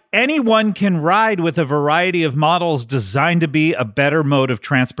Lite, anyone can ride with a variety of models designed to be a better mode of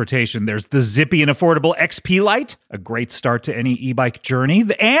transportation. There's the zippy and affordable XP Lite, a great start to any e-bike journey.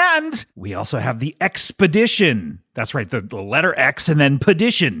 And we also have the Expedition. That's right, the letter X and then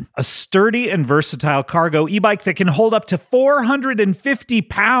Pedition, a sturdy and versatile cargo e-bike that can hold up to 450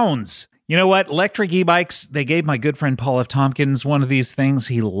 pounds. You know what? Electric e-bikes, they gave my good friend Paul F. Tompkins one of these things.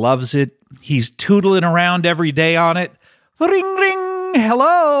 He loves it. He's tootling around every day on it. Ring, ring.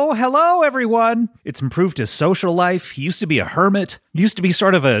 Hello, everyone. It's improved his social life. He used to be a hermit, used to be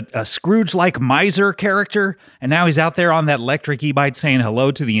sort of a Scrooge-like miser character, and now he's out there on that electric e-bike saying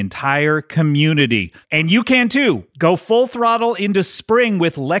hello to the entire community. And you can too. Go full throttle into spring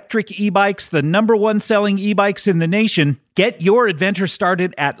with electric e-bikes, the #1 selling e-bikes in the nation. Get your adventure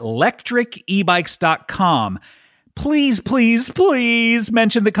started at lectricebikes.com. Please, please, please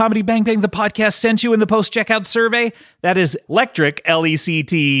mention the Comedy Bang Bang the podcast sent you in the post-checkout survey. That is Lectric,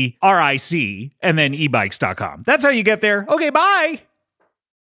 Lectric, and then ebikes.com. That's how you get there. Okay, bye.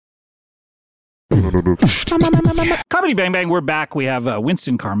 Comedy Bang Bang, we're back. We have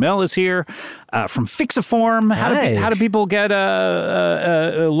Winston Carmel is here from Fixiform. How do people get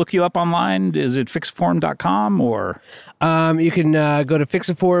look you up online? Is it fixiform.com or? You can go to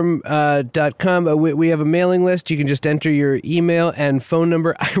fixiform.com. We have a mailing list. You can just enter your email and phone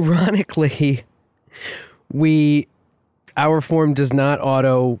number. Ironically, our form does not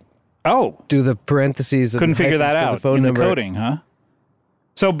auto do the parentheses. Couldn't figure that out the phone in number. the coding, huh?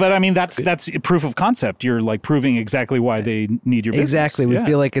 So, but I mean, that's proof of concept. You're like proving exactly why they need your business. Exactly. We Yeah.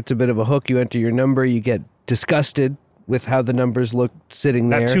 feel like it's a bit of a hook. You enter your number, you get disgusted with how the numbers look sitting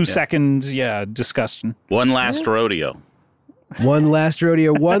there. That 2 seconds, disgusting. One last rodeo. One last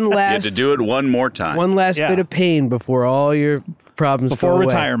rodeo, one You had last to do it one more time. one last Yeah. bit of pain before all your problems Before go away.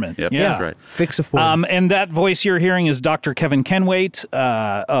 retirement. Yep, Yeah. that's right. Fix a form. And that voice you're hearing is Dr. Kevin Kenwaite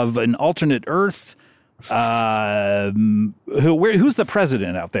of An Alternate Earth. Who's the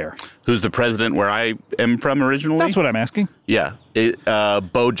president out there? Who's the president where I am from originally? That's what I'm asking. Yeah.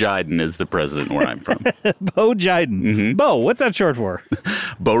 Bo Jiden is the president where I'm from. Bo Jiden. Mm-hmm. Bo, what's that short for?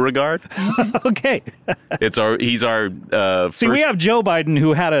 Beauregard. Okay. He's our See, first, we have Joe Biden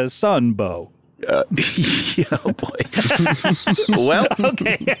who had a son, Bo. oh boy. Well,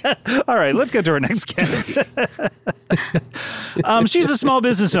 Okay. All right, let's get to our next guest. She's a small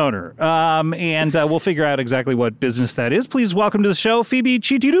business owner, and we'll figure out exactly what business that is. Please welcome to the show, Phoebe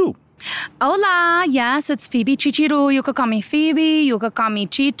Chichiru. Hola, yes, it's Phoebe Chichiru. You could call me Phoebe, you could call me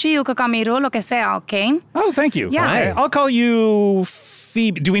Chichi, you could call me Ru, lo que sea, okay? Oh, thank you. Yeah. Okay. I'll call you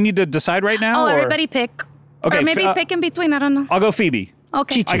Phoebe. Do we need to decide right now? Oh, or? everybody pick. Okay, Or maybe pick in between, I don't know. I'll go Phoebe.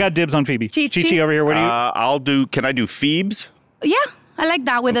 Okay. I got dibs on Phoebe. Chichi. Chichi over here. What do you? can I do Phoebes? Yeah, I like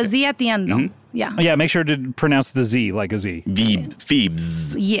that with a Z at the end, though. Mm-hmm. Yeah. Yeah, make sure to pronounce the Z like a Z.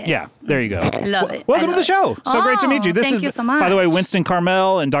 Phoebes. Yes. Yeah, there you go. Love it. Welcome I to the show. love So great to meet you. Oh, This thank is, you so much. by the way, Winston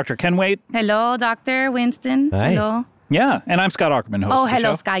Carmel and Dr. Kenwaite. Hello, Dr. Winston. Hi. Hello. Yeah, and I'm Scott Ackerman, host Oh, of the hello,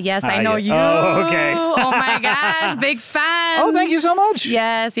 show. Scott. Yes, Hi, I know yeah. you. Oh, okay. Oh, my gosh. Big fan. Oh, thank you so much.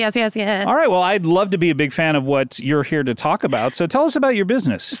 Yes. All right, well, I'd love to be a big fan of what you're here to talk about. So tell us about your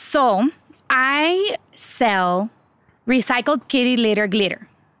business. So, I sell recycled kitty litter glitter.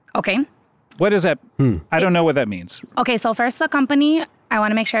 Okay? What is that? I don't know what that means. Okay, so first the company, I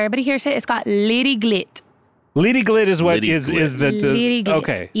want to make sure everybody hears it. It's called Liddy Glit. Liddy Glit is what Liddy is Glit. that? Liddy Glit,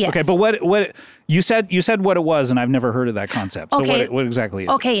 Okay, yes. okay, but what you said what it was, and I've never heard of that concept. So Okay. what exactly is?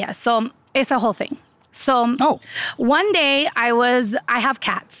 Okay, yeah. So it's a whole thing. So Oh. one day I have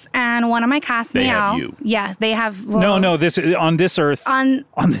cats, and one of my cats They have meow. you. Yes, they have. it? No. This on this earth. On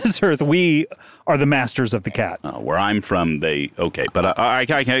On this earth, we are the masters of the cat. Where I'm from, but I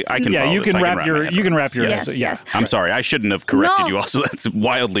can Yeah, follow you this. can I wrap my your head you can around wrap this. your Yes, yeah. yes. I'm sorry, I shouldn't have corrected No. you. Also, that's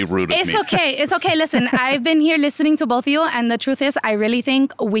wildly rude of It's me. okay. It's okay. Listen, I've been here listening to both of you, and the truth is, I really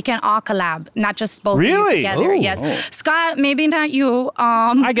think we can all collab, not just both of Really? you together. Oh. Yes, Scott, maybe not you.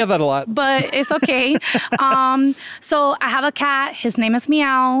 I get that a lot. But it's okay. So I have a cat. His name is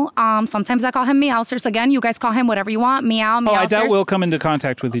Meow. Sometimes I call him Meowsters. Again, you guys call him whatever you want. Meow, Oh, I doubt Meowsters. we'll come into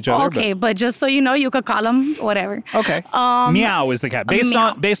contact with each other. Okay, but just so you know, you could call him whatever. But, okay. Meow is the cat.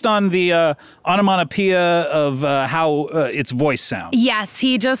 Meow. Based on the onomatopoeia of how its voice sounds. Yes,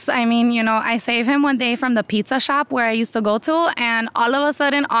 I saved him one day from the pizza shop where I used to go to, and all of a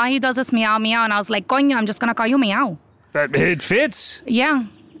sudden, all he does is meow, meow, and I was like, coño, I'm just gonna call you Meow. It fits. Yeah,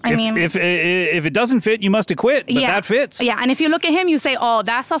 If it doesn't fit, you must have quit. But that fits. Yeah, and if you look at him, you say, oh,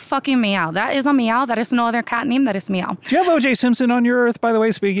 that's a fucking Meow. That is a Meow. That is no other cat name. That is Meow. Do you have O.J. Simpson on your earth, by the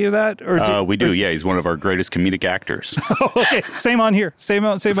way, speaking of that? Or We do, yeah. He's one of our greatest comedic actors. okay, same on here. Same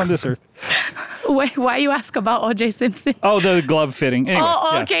on this earth. Wait, why you ask about O.J. Simpson? Oh, the glove fitting. Anyway, Oh,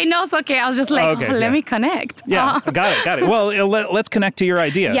 yeah. okay. No, it's okay. I was just like, Okay, let yeah. me connect. Yeah, got it. Well, let's connect to your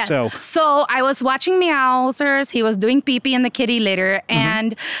idea. Yes. So, I was watching Meowsers. He was doing pee-pee in the kitty litter.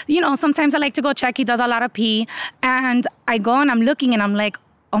 And, sometimes I like to go check. He does a lot of pee. And I go and I'm looking and I'm like,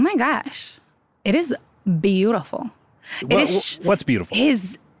 oh my gosh, it is beautiful. what's beautiful?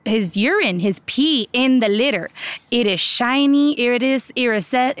 His his urine, his pee in the litter. It is shiny,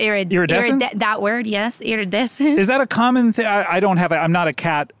 iridescent. That word, yes, iridescent. Is that a common thing? I don't have I'm not a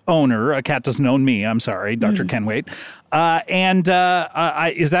cat owner. A cat doesn't own me. I'm sorry, Dr. Ken Waite.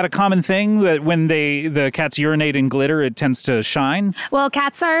 Is that a common thing that when the cats urinate in glitter, it tends to shine? Well,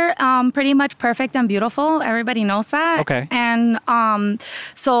 cats are pretty much perfect and beautiful. Everybody knows that. Okay. And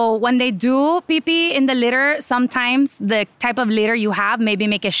so when they do pee-pee in the litter, sometimes the type of litter you have maybe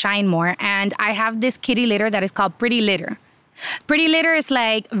make it shine more. And I have this kitty litter that is called Pretty Litter. Pretty litter is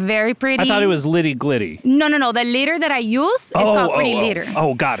like very pretty. I thought it was Litty Glitty. No. The litter that I use is called Pretty Litter.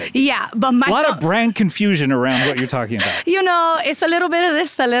 Oh, got it. Yeah, but A lot of brand confusion around what you're talking about. It's a little bit of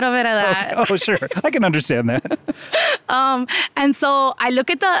this, a little bit of that. Okay. Oh, sure. I can understand that. And so I look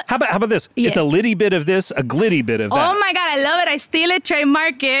at the... How about this? Yes. It's a litty bit of this, a glitty bit of that. Oh my God, I love it. I steal it,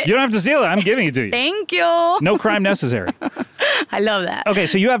 trademark it. You don't have to steal it. I'm giving it to you. Thank you. No crime necessary. I love that. Okay,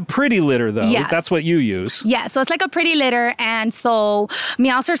 so you have Pretty Litter, though. Yes. That's what you use. Yeah, so it's like a pretty litter. And so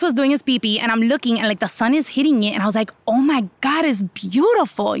Meowsers was doing his pee-pee and I'm looking and like the sun is hitting it. And I was like, oh my God, it's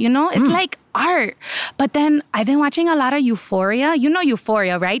beautiful. It's like art. But then I've been watching a lot of Euphoria. You know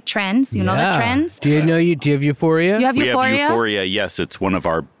Euphoria, right? Trends. You know the trends? Do you have Euphoria? You have We Euphoria? have Euphoria. Yes, it's one of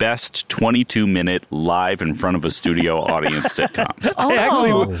our best 22-minute live in front of a studio audience sitcoms.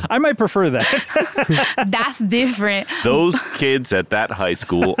 Oh, I might prefer that. that's different. Those kids at that high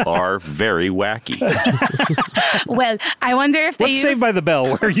school are very wacky. Well, I wonder if they What's use... Saved by the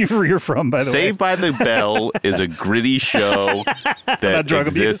Bell, where you're from, by the way? Saved by the Bell is a gritty show that About drug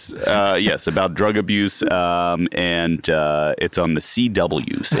exists. Yes, about drug abuse, and it's on the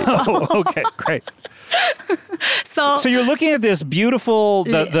CW. Oh, okay, great. So you're looking at this beautiful,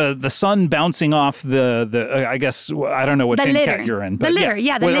 the sun bouncing off the I guess, I don't know what the chain litter. cat you're in. The but litter,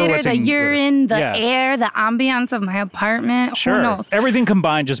 the litter, the urine, the air, the ambience of my apartment. Sure. Who knows? Everything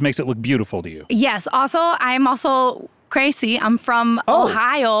combined just makes it look beautiful to you. Yes. Also, I'm also crazy. I'm from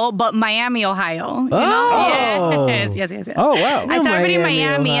Ohio, but Miami, Ohio. You know? Yes. Oh, wow. I started in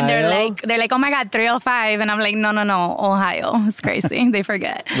Miami, Miami, and Ohio. they're like, oh my God, 305, and I'm like, no, Ohio. It's crazy. They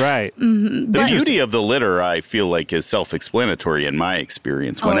forget. Right. The beauty of the litter, I feel like, is self-explanatory in my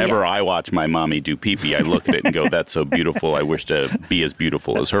experience. Whenever I watch my mommy do pee-pee, I look at it and go, that's so beautiful. I wish to be as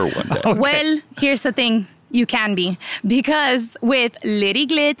beautiful as her one day. Well, here's the thing. You can be. Because with Litty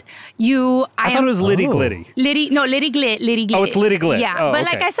Glit, I thought it was Litty Glitty. Litty Glit. Oh, it's Litty Glit. Yeah, Oh, but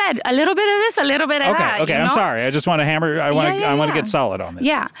okay. like I said, a little bit of this, a little bit of that. Okay, I'm sorry. I just want to hammer. I want to get solid on this.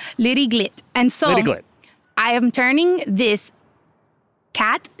 Yeah, Litty Glit. And so Litty Glit. I am turning this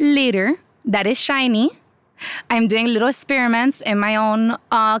cat litter that is shiny. I'm doing little experiments in my own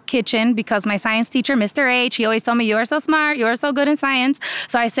kitchen because my science teacher, Mr. H, he always told me, you are so smart, you are so good in science.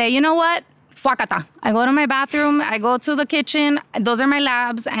 So I say, you know what? Fuakata. I go to my bathroom, I go to the kitchen, those are my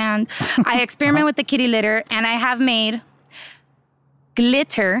labs, and I experiment with the kitty litter, and I have made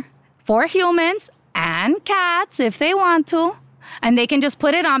glitter for humans and cats if they want to. And they can just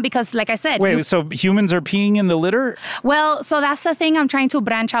put it on because, like I said... Wait, so humans are peeing in the litter? Well, so that's the thing I'm trying to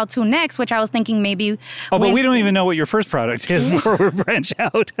branch out to next, which I was thinking maybe... Oh, but we don't even know what your first product is before we branch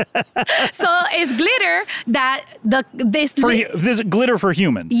out. So it's glitter that... This glitter for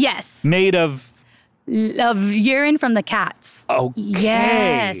humans? Yes. Made of urine from the cats. Okay.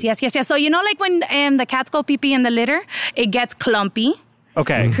 Yes. So, like when the cats go pee-pee in the litter, it gets clumpy.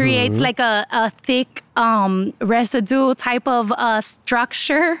 Okay. Creates like a thick residue type of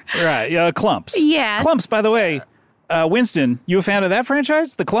structure. Right. Yeah, clumps. Yes. Clumps, by the way. Winston, you a fan of that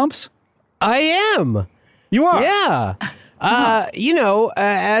franchise, The Clumps? I am. You are? Yeah.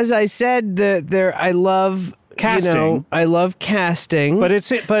 As I said, I love casting. I love casting. But it's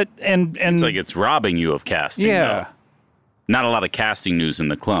like it's robbing you of casting. Yeah. Though. Not a lot of casting news in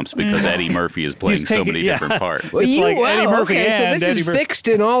the Clumps because Eddie Murphy is playing so many different parts. It's like Eddie Murphy okay, so and this Eddie is Murphy. fixed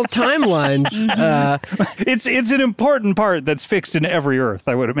in all timelines. It's an important part that's fixed in every Earth,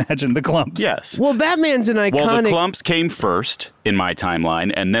 I would imagine, The Clumps. Yes. Well, Batman's an iconic... Well, the Clumps came first in my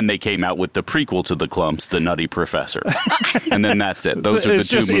timeline, and then they came out with the prequel to the Clumps, The Nutty Professor. And then that's it. Those are the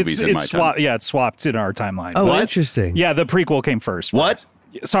two movies in my timeline. Yeah, it's swapped in our timeline. Oh, What? interesting. Yeah, the prequel came first. What?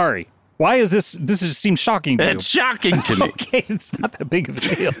 Sorry. Why is this? This just seems shocking to you. It's shocking to me. Okay, it's not that big of a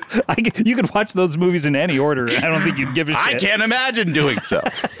deal. You could watch those movies in any order, and I don't think you'd give a shit. I can't imagine doing so.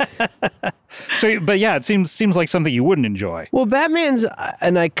 So, but yeah, it seems like something you wouldn't enjoy. Well, Batman's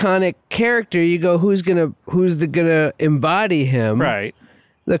an iconic character. You go, who's gonna embody him? Right.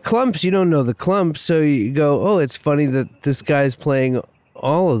 The Clumps, you don't know the Clumps, so you go, oh, it's funny that this guy's playing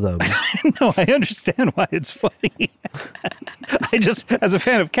all of them. No, I understand why it's funny. I just, as a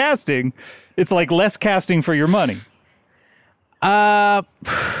fan of casting, it's like less casting for your money. I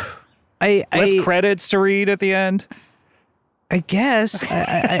Less credits to read at the end. I guess.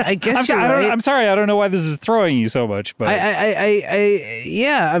 I guess you're right. I'm sorry. I don't know why this is throwing you so much, but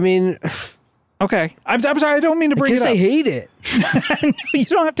yeah. I mean, okay. I'm sorry. I don't mean to bring I guess it up. I hate it. You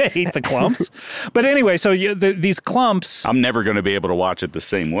don't have to hate the clumps. But anyway, so these clumps. I'm never going to be able to watch it the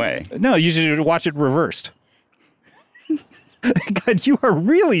same way. No, you should watch it reversed. God, you are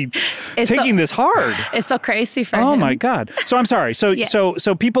really taking this hard. It's so crazy for him. Oh my God! So I'm sorry. So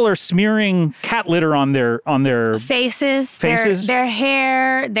so people are smearing cat litter on their faces, faces? their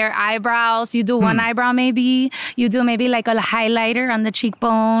hair, their eyebrows. You do one eyebrow, maybe you do maybe like a highlighter on the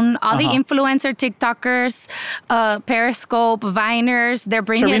cheekbone. All the influencer TikTokers, Periscope, Viners, they're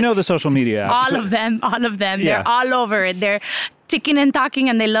bringing. Sure, we know the social media apps. All of them. Yeah. They're all over it. They're ticking and talking,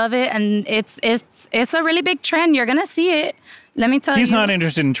 and they love it. And it's a really big trend. You're gonna see it. Let me tell you. He's not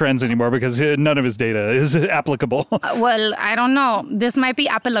interested in trends anymore because none of his data is applicable. Well, I don't know. This might be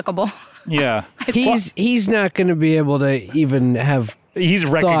applicable. Yeah. He's not going to be able to even have. He's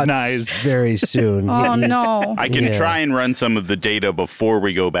recognized very soon. Oh, no. I can try and run some of the data before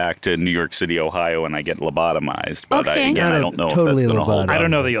we go back to New York City, Ohio, and I get lobotomized. But Okay. I don't know Totally if that's going to hold. I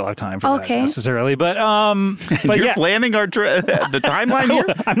don't know that you'll have time for that Okay. necessarily, but You're yeah. planning the timeline here?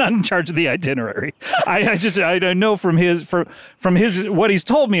 I'm not in charge of the itinerary. I know from his what he's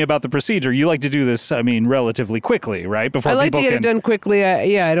told me about the procedure. You like to do this, I mean, relatively quickly, right? Before I like to people get it done quickly.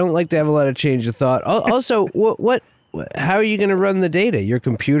 I don't like to have a lot of change of thought. Also, how are you going to run the data? Your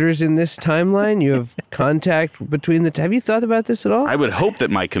computer's in this timeline. You have contact between the. Have you thought about this at all? I would hope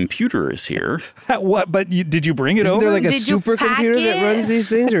that my computer is here. What? But did you bring it Isn't over? there like a Did you supercomputer pack that it? runs these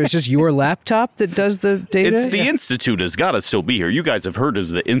things, or it's just your laptop that does the data? It's the Institute has got to still be here. You guys have heard of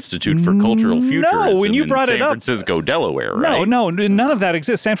the Institute for Cultural Futurism when you brought in it San up- Francisco, Delaware, right? No, none of that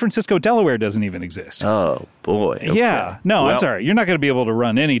exists. San Francisco, Delaware doesn't even exist. Oh, boy. Okay. Yeah. No, Well- I'm sorry. You're not going to be able to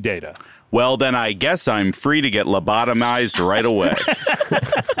run any data. Well, then I guess I'm free to get lobotomized right away.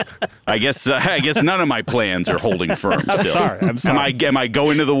 I guess none of my plans are holding firm still. I'm sorry. Am I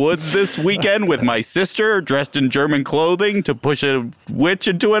going to the woods this weekend with my sister dressed in German clothing to push a witch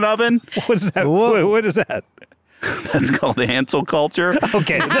into an oven? What is that? Whoa. What is that? That's called Hansel culture.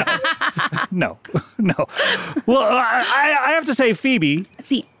 Okay. No. Well, I have to say, Phoebe,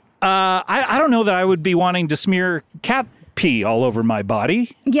 See. I don't know that I would be wanting to smear cat pee all over my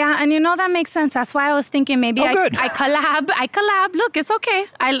body. Yeah, and that makes sense. That's why I was thinking maybe good. I collab. Look, it's okay.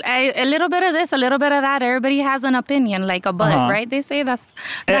 I a little bit of this, a little bit of that. Everybody has an opinion, like a butt, right? They say that's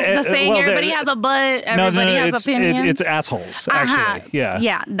the saying. well, everybody has a butt. Everybody has opinions. It's assholes, actually. Yeah.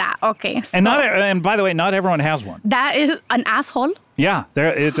 Yeah, that. Okay. So And by the way, not everyone has one. that is an asshole. Yeah,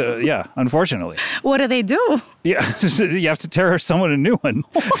 unfortunately. What do they do? Yeah, you have to tear someone a new one.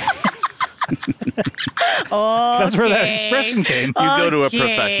 That's where that expression came. You go to a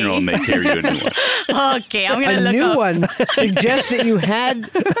professional and they tear you a new one. Okay, I'm gonna a look new up. one suggests that you had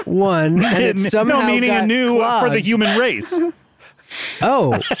one and it somehow No, meaning got a new for the clogged. human race.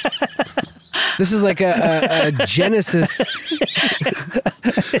 Oh, this is like a Genesis.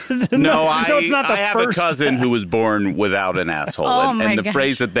 No, it's not the I have first. a cousin who was born without an asshole. Oh, and my the gosh.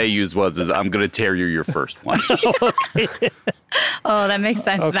 phrase that they used was, I'm going to tear you your first one. Oh, that makes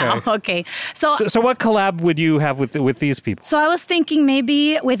sense now. Okay, So what collab would you have with these people? So I was thinking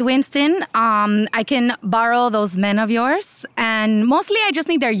maybe with Winston, I can borrow those men of yours, and mostly I just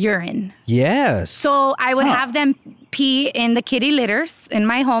need their urine. Yes. So I would have them pee in the kitty litters in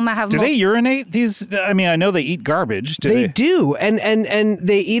my home. I have. Do they urinate these? I mean, I know they eat garbage. They do, and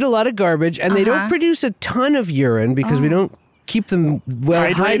they eat a lot of garbage, and they don't produce a ton of urine because we don't keep them well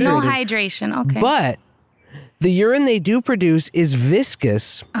Hydrated? hydrated. No hydration. Okay. But the urine they do produce is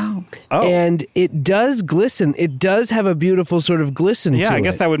viscous, oh. and it does glisten. It does have a beautiful sort of glisten to it. Yeah, I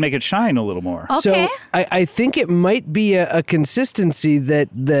guess that would make it shine a little more. Okay. So I think it might be a consistency that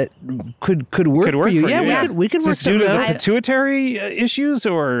could work for you. Yeah, we could Is work this due to something the out. pituitary issues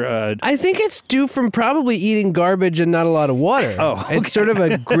or? I think it's due from probably eating garbage and not a lot of water. Oh, okay. It's sort of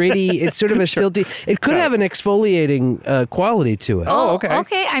a gritty, it's sort of a silty. It could have an exfoliating quality to it. Oh, okay.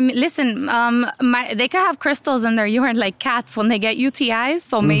 Okay. I mean, listen. They could have crystals in their urine like cats when they get UTIs.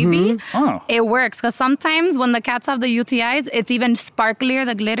 So maybe Oh. it works because sometimes when the cats have the UTIs, it's even sparklier,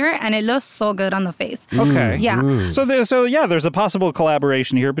 the glitter, and it looks so good on the face. Okay. Yeah. So there's a possible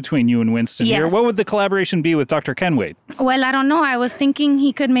collaboration here between you and Winston here. Yes. What would the collaboration be with Dr. Ken Wade? Well, I don't know. I was thinking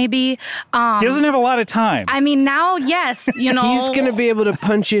he could maybe. He doesn't have a lot of time. I mean, now, yes, He's going to be able to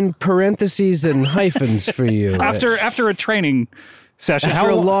punch in parentheses and hyphens for you. after a training session. After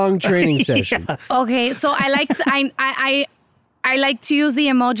a long training session. Okay, so I like to. I like to use the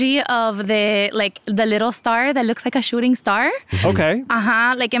emoji of the little star that looks like a shooting star. Okay.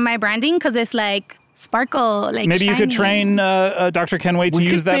 Like in my branding, because it's like sparkle, like Maybe you could shiny. train Dr. Kenway to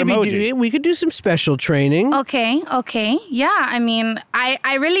use that emoji. We could do some special training. Okay. Yeah, I mean,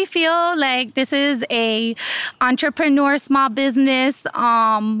 I really feel like this is a entrepreneur, small business,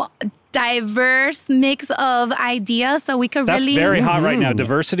 diverse mix of ideas, so we could That's really... very hot right now.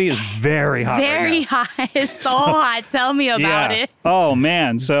 Diversity is very hot Very right now. hot. It's so hot. Tell me about it. Oh,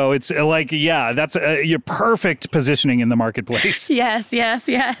 man. So it's like, that's your perfect positioning in the marketplace. Yes.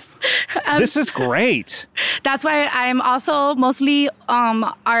 This is great. That's why I'm also mostly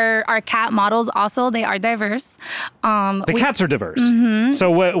our cat models. Also, they are diverse. The cats are diverse. Mm-hmm. So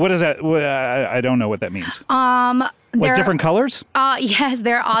what is that? I don't know what that means. Like They're- different colors? Yes,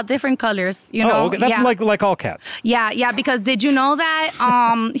 they're all different colors. You know, okay. That's yeah. like all cats. Yeah. Because did you know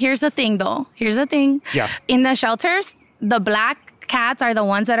that? Here's the thing, though. Yeah. In the shelters, the black cats are the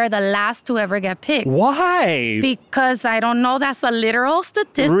ones that are the last to ever get picked. Why? Because I don't know. That's a literal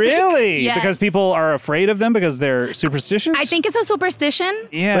statistic. Really? Yes. Because people are afraid of them because they're superstitious? I think it's a superstition.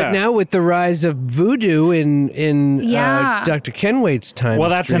 Yeah. But now with the rise of voodoo in Yeah. Dr. Kenwaite's time, Well,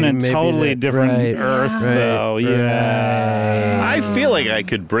 that's in a maybe totally different right, earth, though. Yeah. I feel like I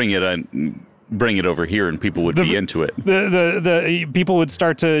could bring it over here and people would be into it. The people would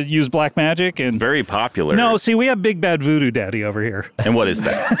start to use black magic and Very popular. No, see, we have Big Bad Voodoo Daddy over here. And what is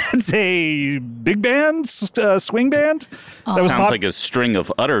that? It's a big band, swing band. That was Sounds like a string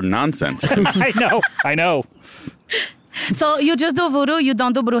of utter nonsense. I know. So you just do voodoo. You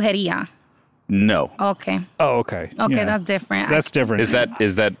don't do brujeria. No. Okay. Oh, okay. Okay, Yeah. that's different. That's different.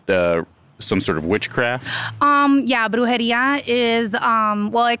 Is that some sort of witchcraft? Yeah, brujeria is,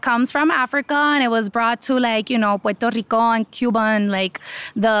 it comes from Africa and it was brought to Puerto Rico and Cuba and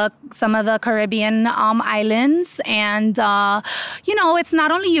some of the Caribbean islands. And, it's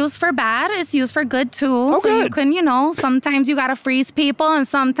not only used for bad, it's used for good too. Oh, so you good. can, sometimes you got to freeze people and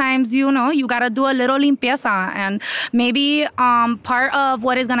sometimes, you got to do a little limpieza. And maybe part of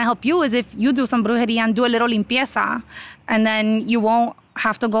what is going to help you is if you do some brujeria and do a little limpieza and then you won't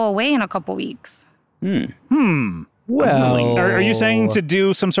have to go away in a couple weeks. Well, Are you saying to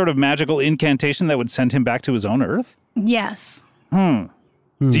do some sort of magical incantation that would send him back to his own Earth? Yes. Do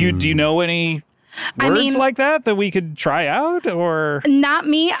you know any words like that we could try out, or? Not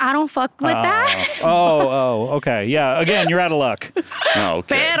me. I don't fuck with that. Okay. Yeah. Again, you're out of luck. Oh,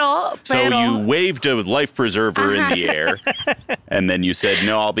 okay. Pero. So you waved a life preserver in the air, and then you said,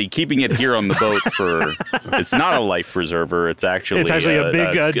 "No, I'll be keeping it here on the boat for." It's not a life preserver. It's actually a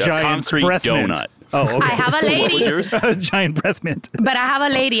big giant concrete breath mint. donut. Oh, okay. I have a What was lady. yours? A giant breath mint. But I have a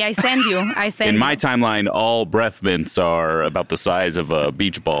lady. I send you. In my timeline, all breath mints are about the size of a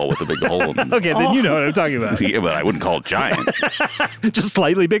beach ball with a big hole in them. Okay, then you know what I'm talking about. Yeah, but I wouldn't call it giant. Just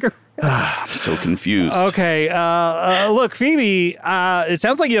slightly bigger. I'm so confused. Okay. Look, Phoebe, it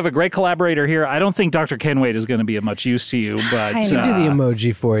sounds like you have a great collaborator here. I don't think Dr. Kenwaite is going to be of much use to you, but I do the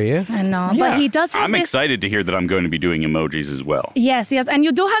emoji for you. I know. Yeah. But he does have I'm this. excited to hear that I'm going to be doing emojis as well. Yes. And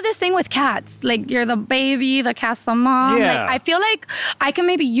you do have this thing with cats. Like, you're the baby, the cat's the mom. Yeah. Like, I feel like I can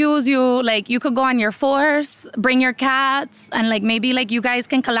maybe use you. Like, you could go on your force, bring your cats, and maybe you guys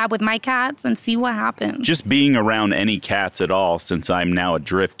can collab with my cats and see what happens. Just being around any cats at all, since I'm now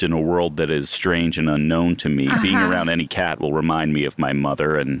adrift in a world that is strange and unknown to me, being around any cat will remind me of my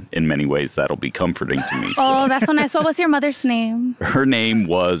mother, and in many ways that'll be comforting to me. So. Oh, that's so nice. What was your mother's name? Her name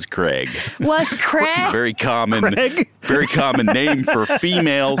was Craig. Was Craig? Very common, Craig? very common name for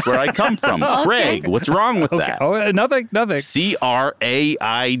females where I come from. Craig. What's wrong with that? Oh, nothing. Craig.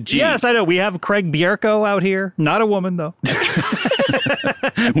 Yes, I know. We have Craig Bierko out here. Not a woman, though.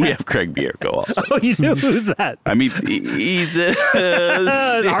 We have Craig Bierko also. Oh, you do? Who's that? I mean, he's a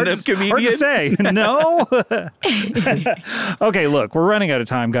stand-up comedian. Hard to say. No? Okay, look, we're running out of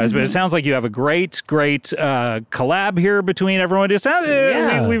time, guys, but it sounds like you have a great collab here between everyone. It sounds,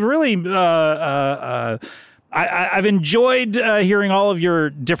 we've really... I've enjoyed hearing all of your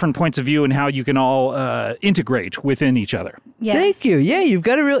different points of view and how you can all integrate within each other. Yes. Thank you. Yeah, you've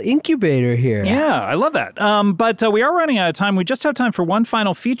got a real incubator here. Yeah, I love that. But we are running out of time. We just have time for one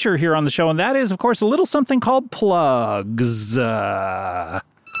final feature here on the show, and that is, of course, a little something called plugs.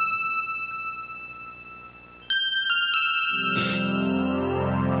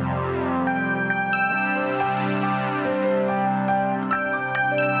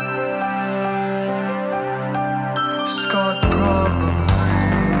 Scott probably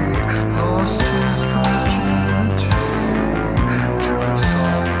lost his virginity to a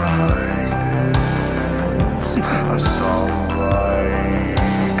song like this. A song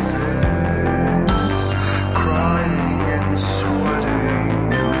like this, crying and swearing.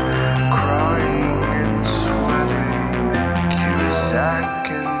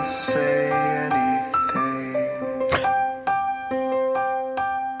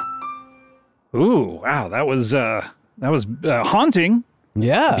 Ooh, wow, that was haunting.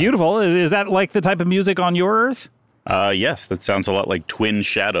 Yeah. Beautiful. Is that like the type of music on your Earth? Yes, that sounds a lot like Twin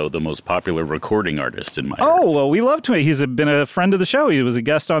Shadow, the most popular recording artist in my Oh, Earth. well, we love Twin. He's been a friend of the show. He was a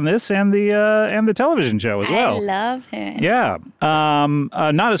guest on this and the television show as well. I love him. Yeah.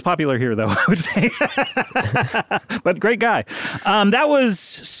 Not as popular here, though, I would say. But great guy. That was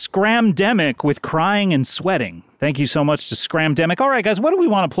Scramdemic with Crying and Sweating. Thank you so much to Scramdemic. All right, guys, what do we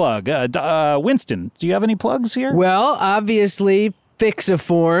want to plug? Winston, do you have any plugs here? Well, obviously,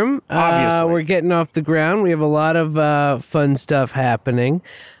 Fix-A-Form. Obviously. We're getting off the ground. We have a lot of fun stuff happening.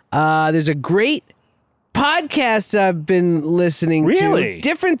 There's a great podcast I've been listening Really? to.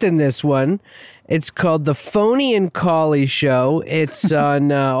 Different than this one. It's called The Phony and Cauley Show. It's on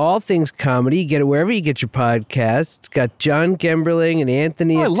All Things Comedy. You get it wherever you get your podcasts. It's got John Gemberling and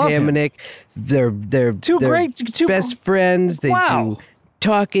Anthony Oh, I love him. Atamanik. They're Two great- two- best friends. They Wow. do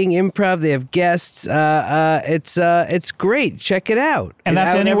talking, improv. They have guests. It's great. Check it out. And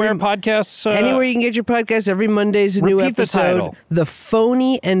that's Out anywhere every- podcasts. Anywhere you can get your podcast. Every Monday's a new Repeat the episode. title. The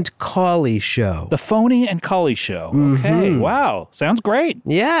Phony and Cauley Show. The Phony and Cauley Show. Okay. Wow. Sounds great.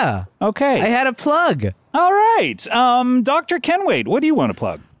 Yeah. Okay. I had a plug. All right. Dr. Kenwade, what do you want to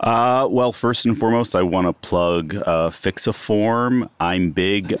plug? Well, first and foremost, I want to plug Fix-A-Form. I'm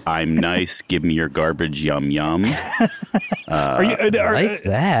big. I'm nice. Give me your garbage. Yum, yum. Are you Like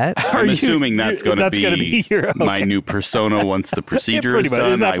that. I'm you- assuming that's going to gonna be your my new persona once the procedure is pretty much.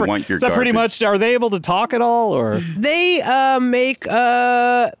 done. Is that I want your is that pretty garbage. much? Are they able to talk at all, or They make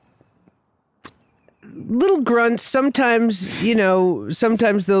little grunts. Sometimes,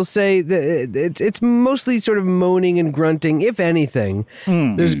 sometimes they'll say that it's mostly sort of moaning and grunting, if anything.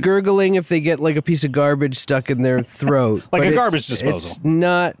 There's gurgling if they get like a piece of garbage stuck in their throat. Like But a it's- garbage disposal. It's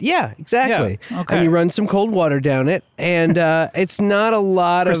not, yeah, exactly. Yeah, okay. And you run some cold water down it, and it's not a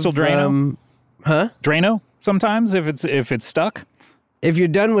lot Crystal of Drano? Drano? Sometimes if it's stuck. if you're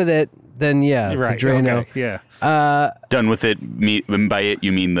done with it, then yeah, Right. the Drano. Okay, yeah. Done with it. And by it,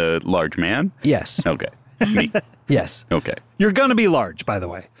 you mean the large man? Yes, Okay. Me. yes. Okay. You're gonna be large, by the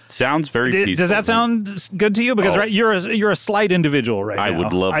way. Sounds very peaceful. Does that sound good to you? Because Oh. right, you're a slight individual right I now.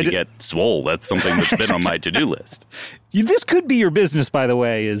 would love to d- get swole. That's something that's been on my to-do list. This could be your business, by the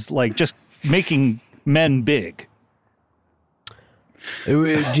way. Is like just making men big. Do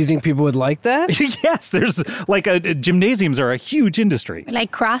you think people would like that? Yes, there's like gymnasiums are a huge industry.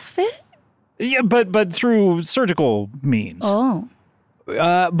 Like CrossFit? Yeah, but through surgical means. Oh.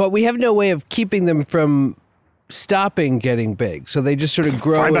 But we have no way of keeping them from stopping getting big, so they just sort of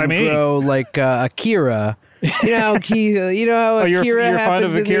grow Fine by and me. grow like Akira. You know how Oh, you're Akira fond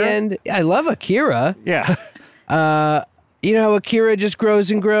of happens in Akira? the end. I love Akira. Yeah, You know how Akira just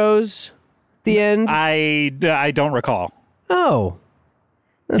grows and grows. The end. I don't recall. Oh,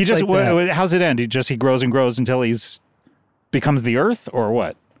 He That's just like that. how's it end? He grows and grows until he's becomes the Earth, or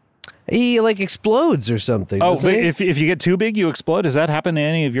what? He like explodes or something. Oh, doesn't but he? if you get too big, you explode. Does that happen to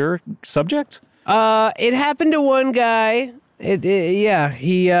any of your subjects? It happened to one guy. He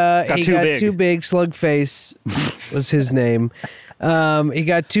got too big. Slugface was his name. He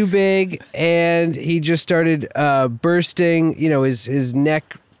got too big and he just started bursting. His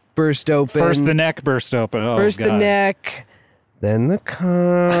neck burst open. First, the neck burst open. Oh, First the God. neck, then the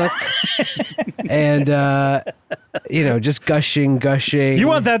cock, and just gushing. You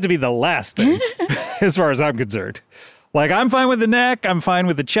want that to be the last thing, as far as I'm concerned. Like, I'm fine with the neck. I'm fine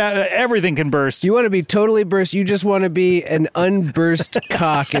with the chest. Everything can burst. You want to be totally burst. You just want to be an unburst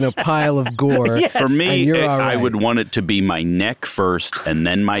cock in a pile of gore. For And me, you're all I right. would want it to be my neck first, and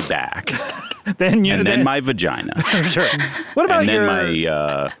then my back, then then my vagina, sure. What about and then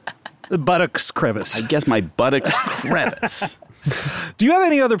your my, buttocks crevice? I guess my buttocks crevice. Do you have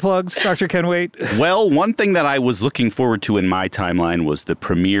any other plugs, Dr. Kenwade? Well, one thing that I was looking forward to in my timeline was the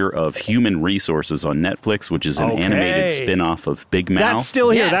premiere of Human Resources on Netflix, which is an Okay. animated spin-off of Big Mouth. That's still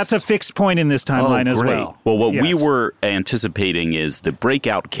here. Yes. That's a fixed point in this timeline as great. well. Well, what we Yes. were anticipating is the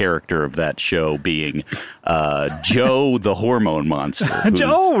breakout character of that show being Joe the Hormone Monster. who's-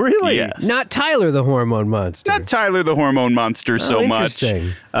 Oh, really? Yes. Not Tyler the hormone monster. Not Tyler the Hormone Monster so much.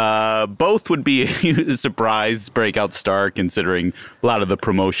 interesting. Both would be a surprise breakout star, considering a lot of the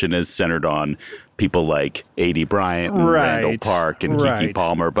promotion is centered on people like A.D. Bryant and Randall Right. Park and Kiki Right.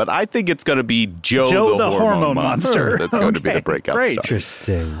 Palmer. But I think it's going to be Joe the Hormone Monster. That's going to be Okay, the breakout great. star.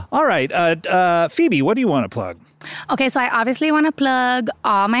 Interesting. All right. Phoebe, what do you want to plug? Okay, so I obviously want to plug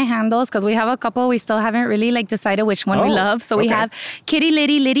all my handles because we have a couple. We still haven't really decided which one we love. So we have Kitty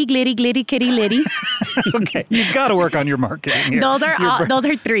Liddy, Liddy, Glitty, Glitty, Kitty Liddy. Okay, you've got to work on your marketing here. Those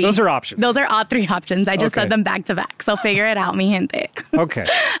are three. Those are options. Those are all three options. I just said them back to back. So figure it out, mi gente. Okay.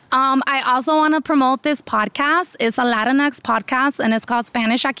 I also want to promote this podcast. It's a Latinx podcast, and it's called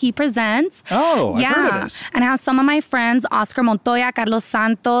Spanish Aquí Presents. Oh, I've heard of this. And I have some of my friends, Oscar Montoya, Carlos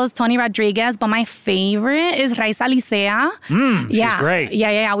Santos, Tony Rodriguez, but my favorite is Raiza Licea. She's great.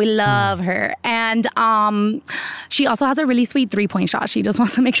 Yeah. We love her. And she also has a really sweet 3-point shot. She just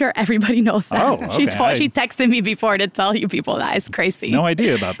wants to make sure everybody knows that. Oh, okay. She texted me before to tell you people that. It's crazy. No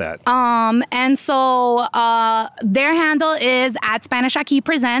idea about that. And so their handle is at Spanish Aquí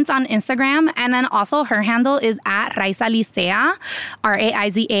Presents on Instagram. And then also her handle is at Raiza Licea,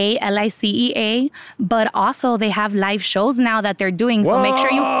 RAIZALICEA. But also they have live shows now that they're doing. So make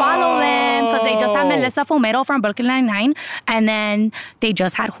sure you follow them because they just have Melissa Fumero from Brooklyn Nine-Nine. And then they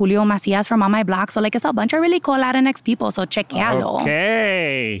just had Julio Macias from On My Block. So it's a bunch of really cool Latinx people. So chequealo.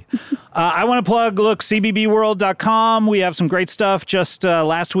 Okay. I want to plug, cbbworld.com. We have some great stuff. Just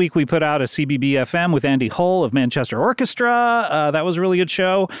last week, we put out a CBB FM with Andy Hull of Manchester Orchestra. That was a really good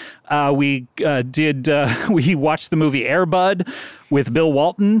show. We watched the movie Air Bud with Bill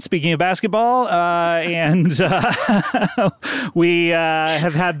Walton, speaking of basketball. And we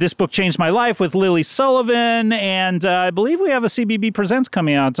have had This Book Changed My Life with Lily Sullivan. And I believe we have a CBB Presents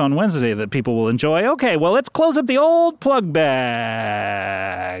coming out on Wednesday that people will enjoy. Okay, well, let's close up the old plug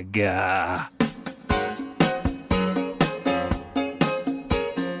bag.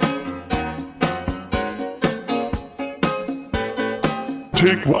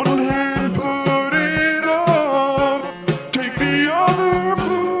 Take one hand, put it up. Take the other,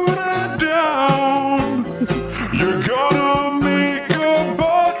 put it down. You're gonna make a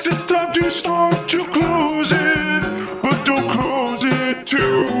box. It's time to start to close it. But don't close it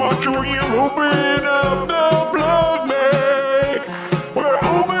too much or you'll open up the plug bag. We're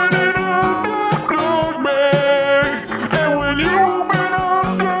opening up the plug bag. And when you open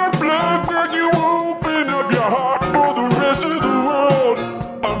up the plug bag, you open up your heart for the rest of the world.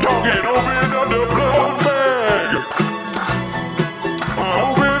 I'm talking open up the plug bag.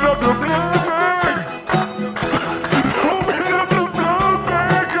 Open up the plug bag. Open up the plug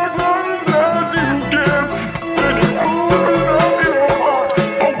bag as honest as you can. Then you open up your heart.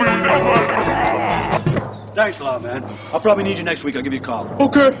 Open up your heart. Thanks a lot, man. I'll probably need you next week. I'll give you a call.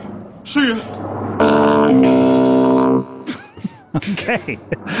 Okay. See ya. Okay.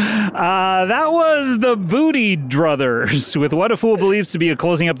 That was the Booty Druthers with What a Fool Believes to be a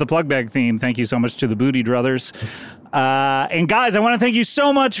closing up the plug bag theme. Thank you so much to the Booty Druthers. And guys, I want to thank you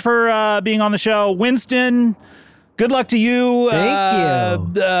so much for being on the show. Winston, good luck to you.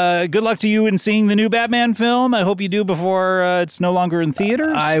 Thank you. Good luck to you in seeing the new Batman film. I hope you do before it's no longer in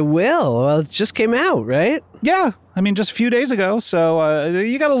theaters. I will. Well, it just came out, right? Yeah. I mean, just a few days ago. So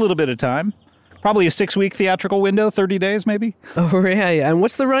you got a little bit of time. Probably a 6-week theatrical window, 30 days maybe. Oh, yeah. And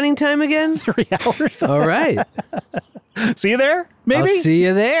what's the running time again? 3 hours. All right. See you there, maybe? I'll see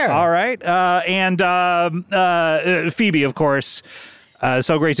you there. All right. And Phoebe, of course.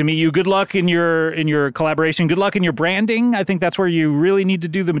 So great to meet you. Good luck in your collaboration. Good luck in your branding. I think that's where you really need to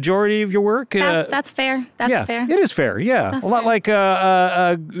do the majority of your work. That's fair. That's fair. It is fair. Yeah. That's a lot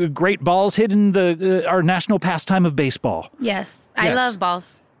fair. like great balls hidden our national pastime of baseball. Yes. I love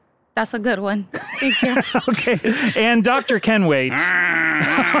balls. That's a good one. Thank you. Okay. And Dr. Ken Waite.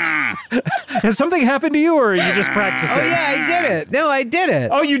 Has something happened to you, or are you just practicing? Oh, yeah, I did it. No, I did it.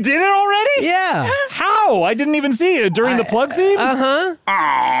 Oh, you did it already? Yeah. How? I didn't even see it during the plug theme? Uh-huh.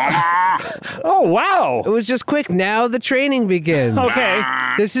 Oh, wow. It was just quick. Now the training begins. Okay.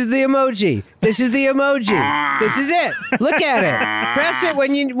 This is the emoji. This is the emoji. This is it. Look at it. Press it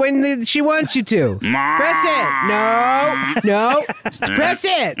when she wants you to. Press it. No. Press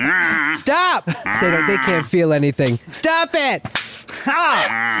it. Stop. They can't feel anything. Stop it.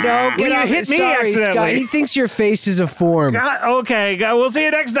 No, get off. Hit me Sorry, accidentally. Scott. He thinks your face is a form. Okay. We'll see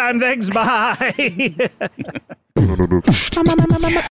you next time. Thanks. Bye.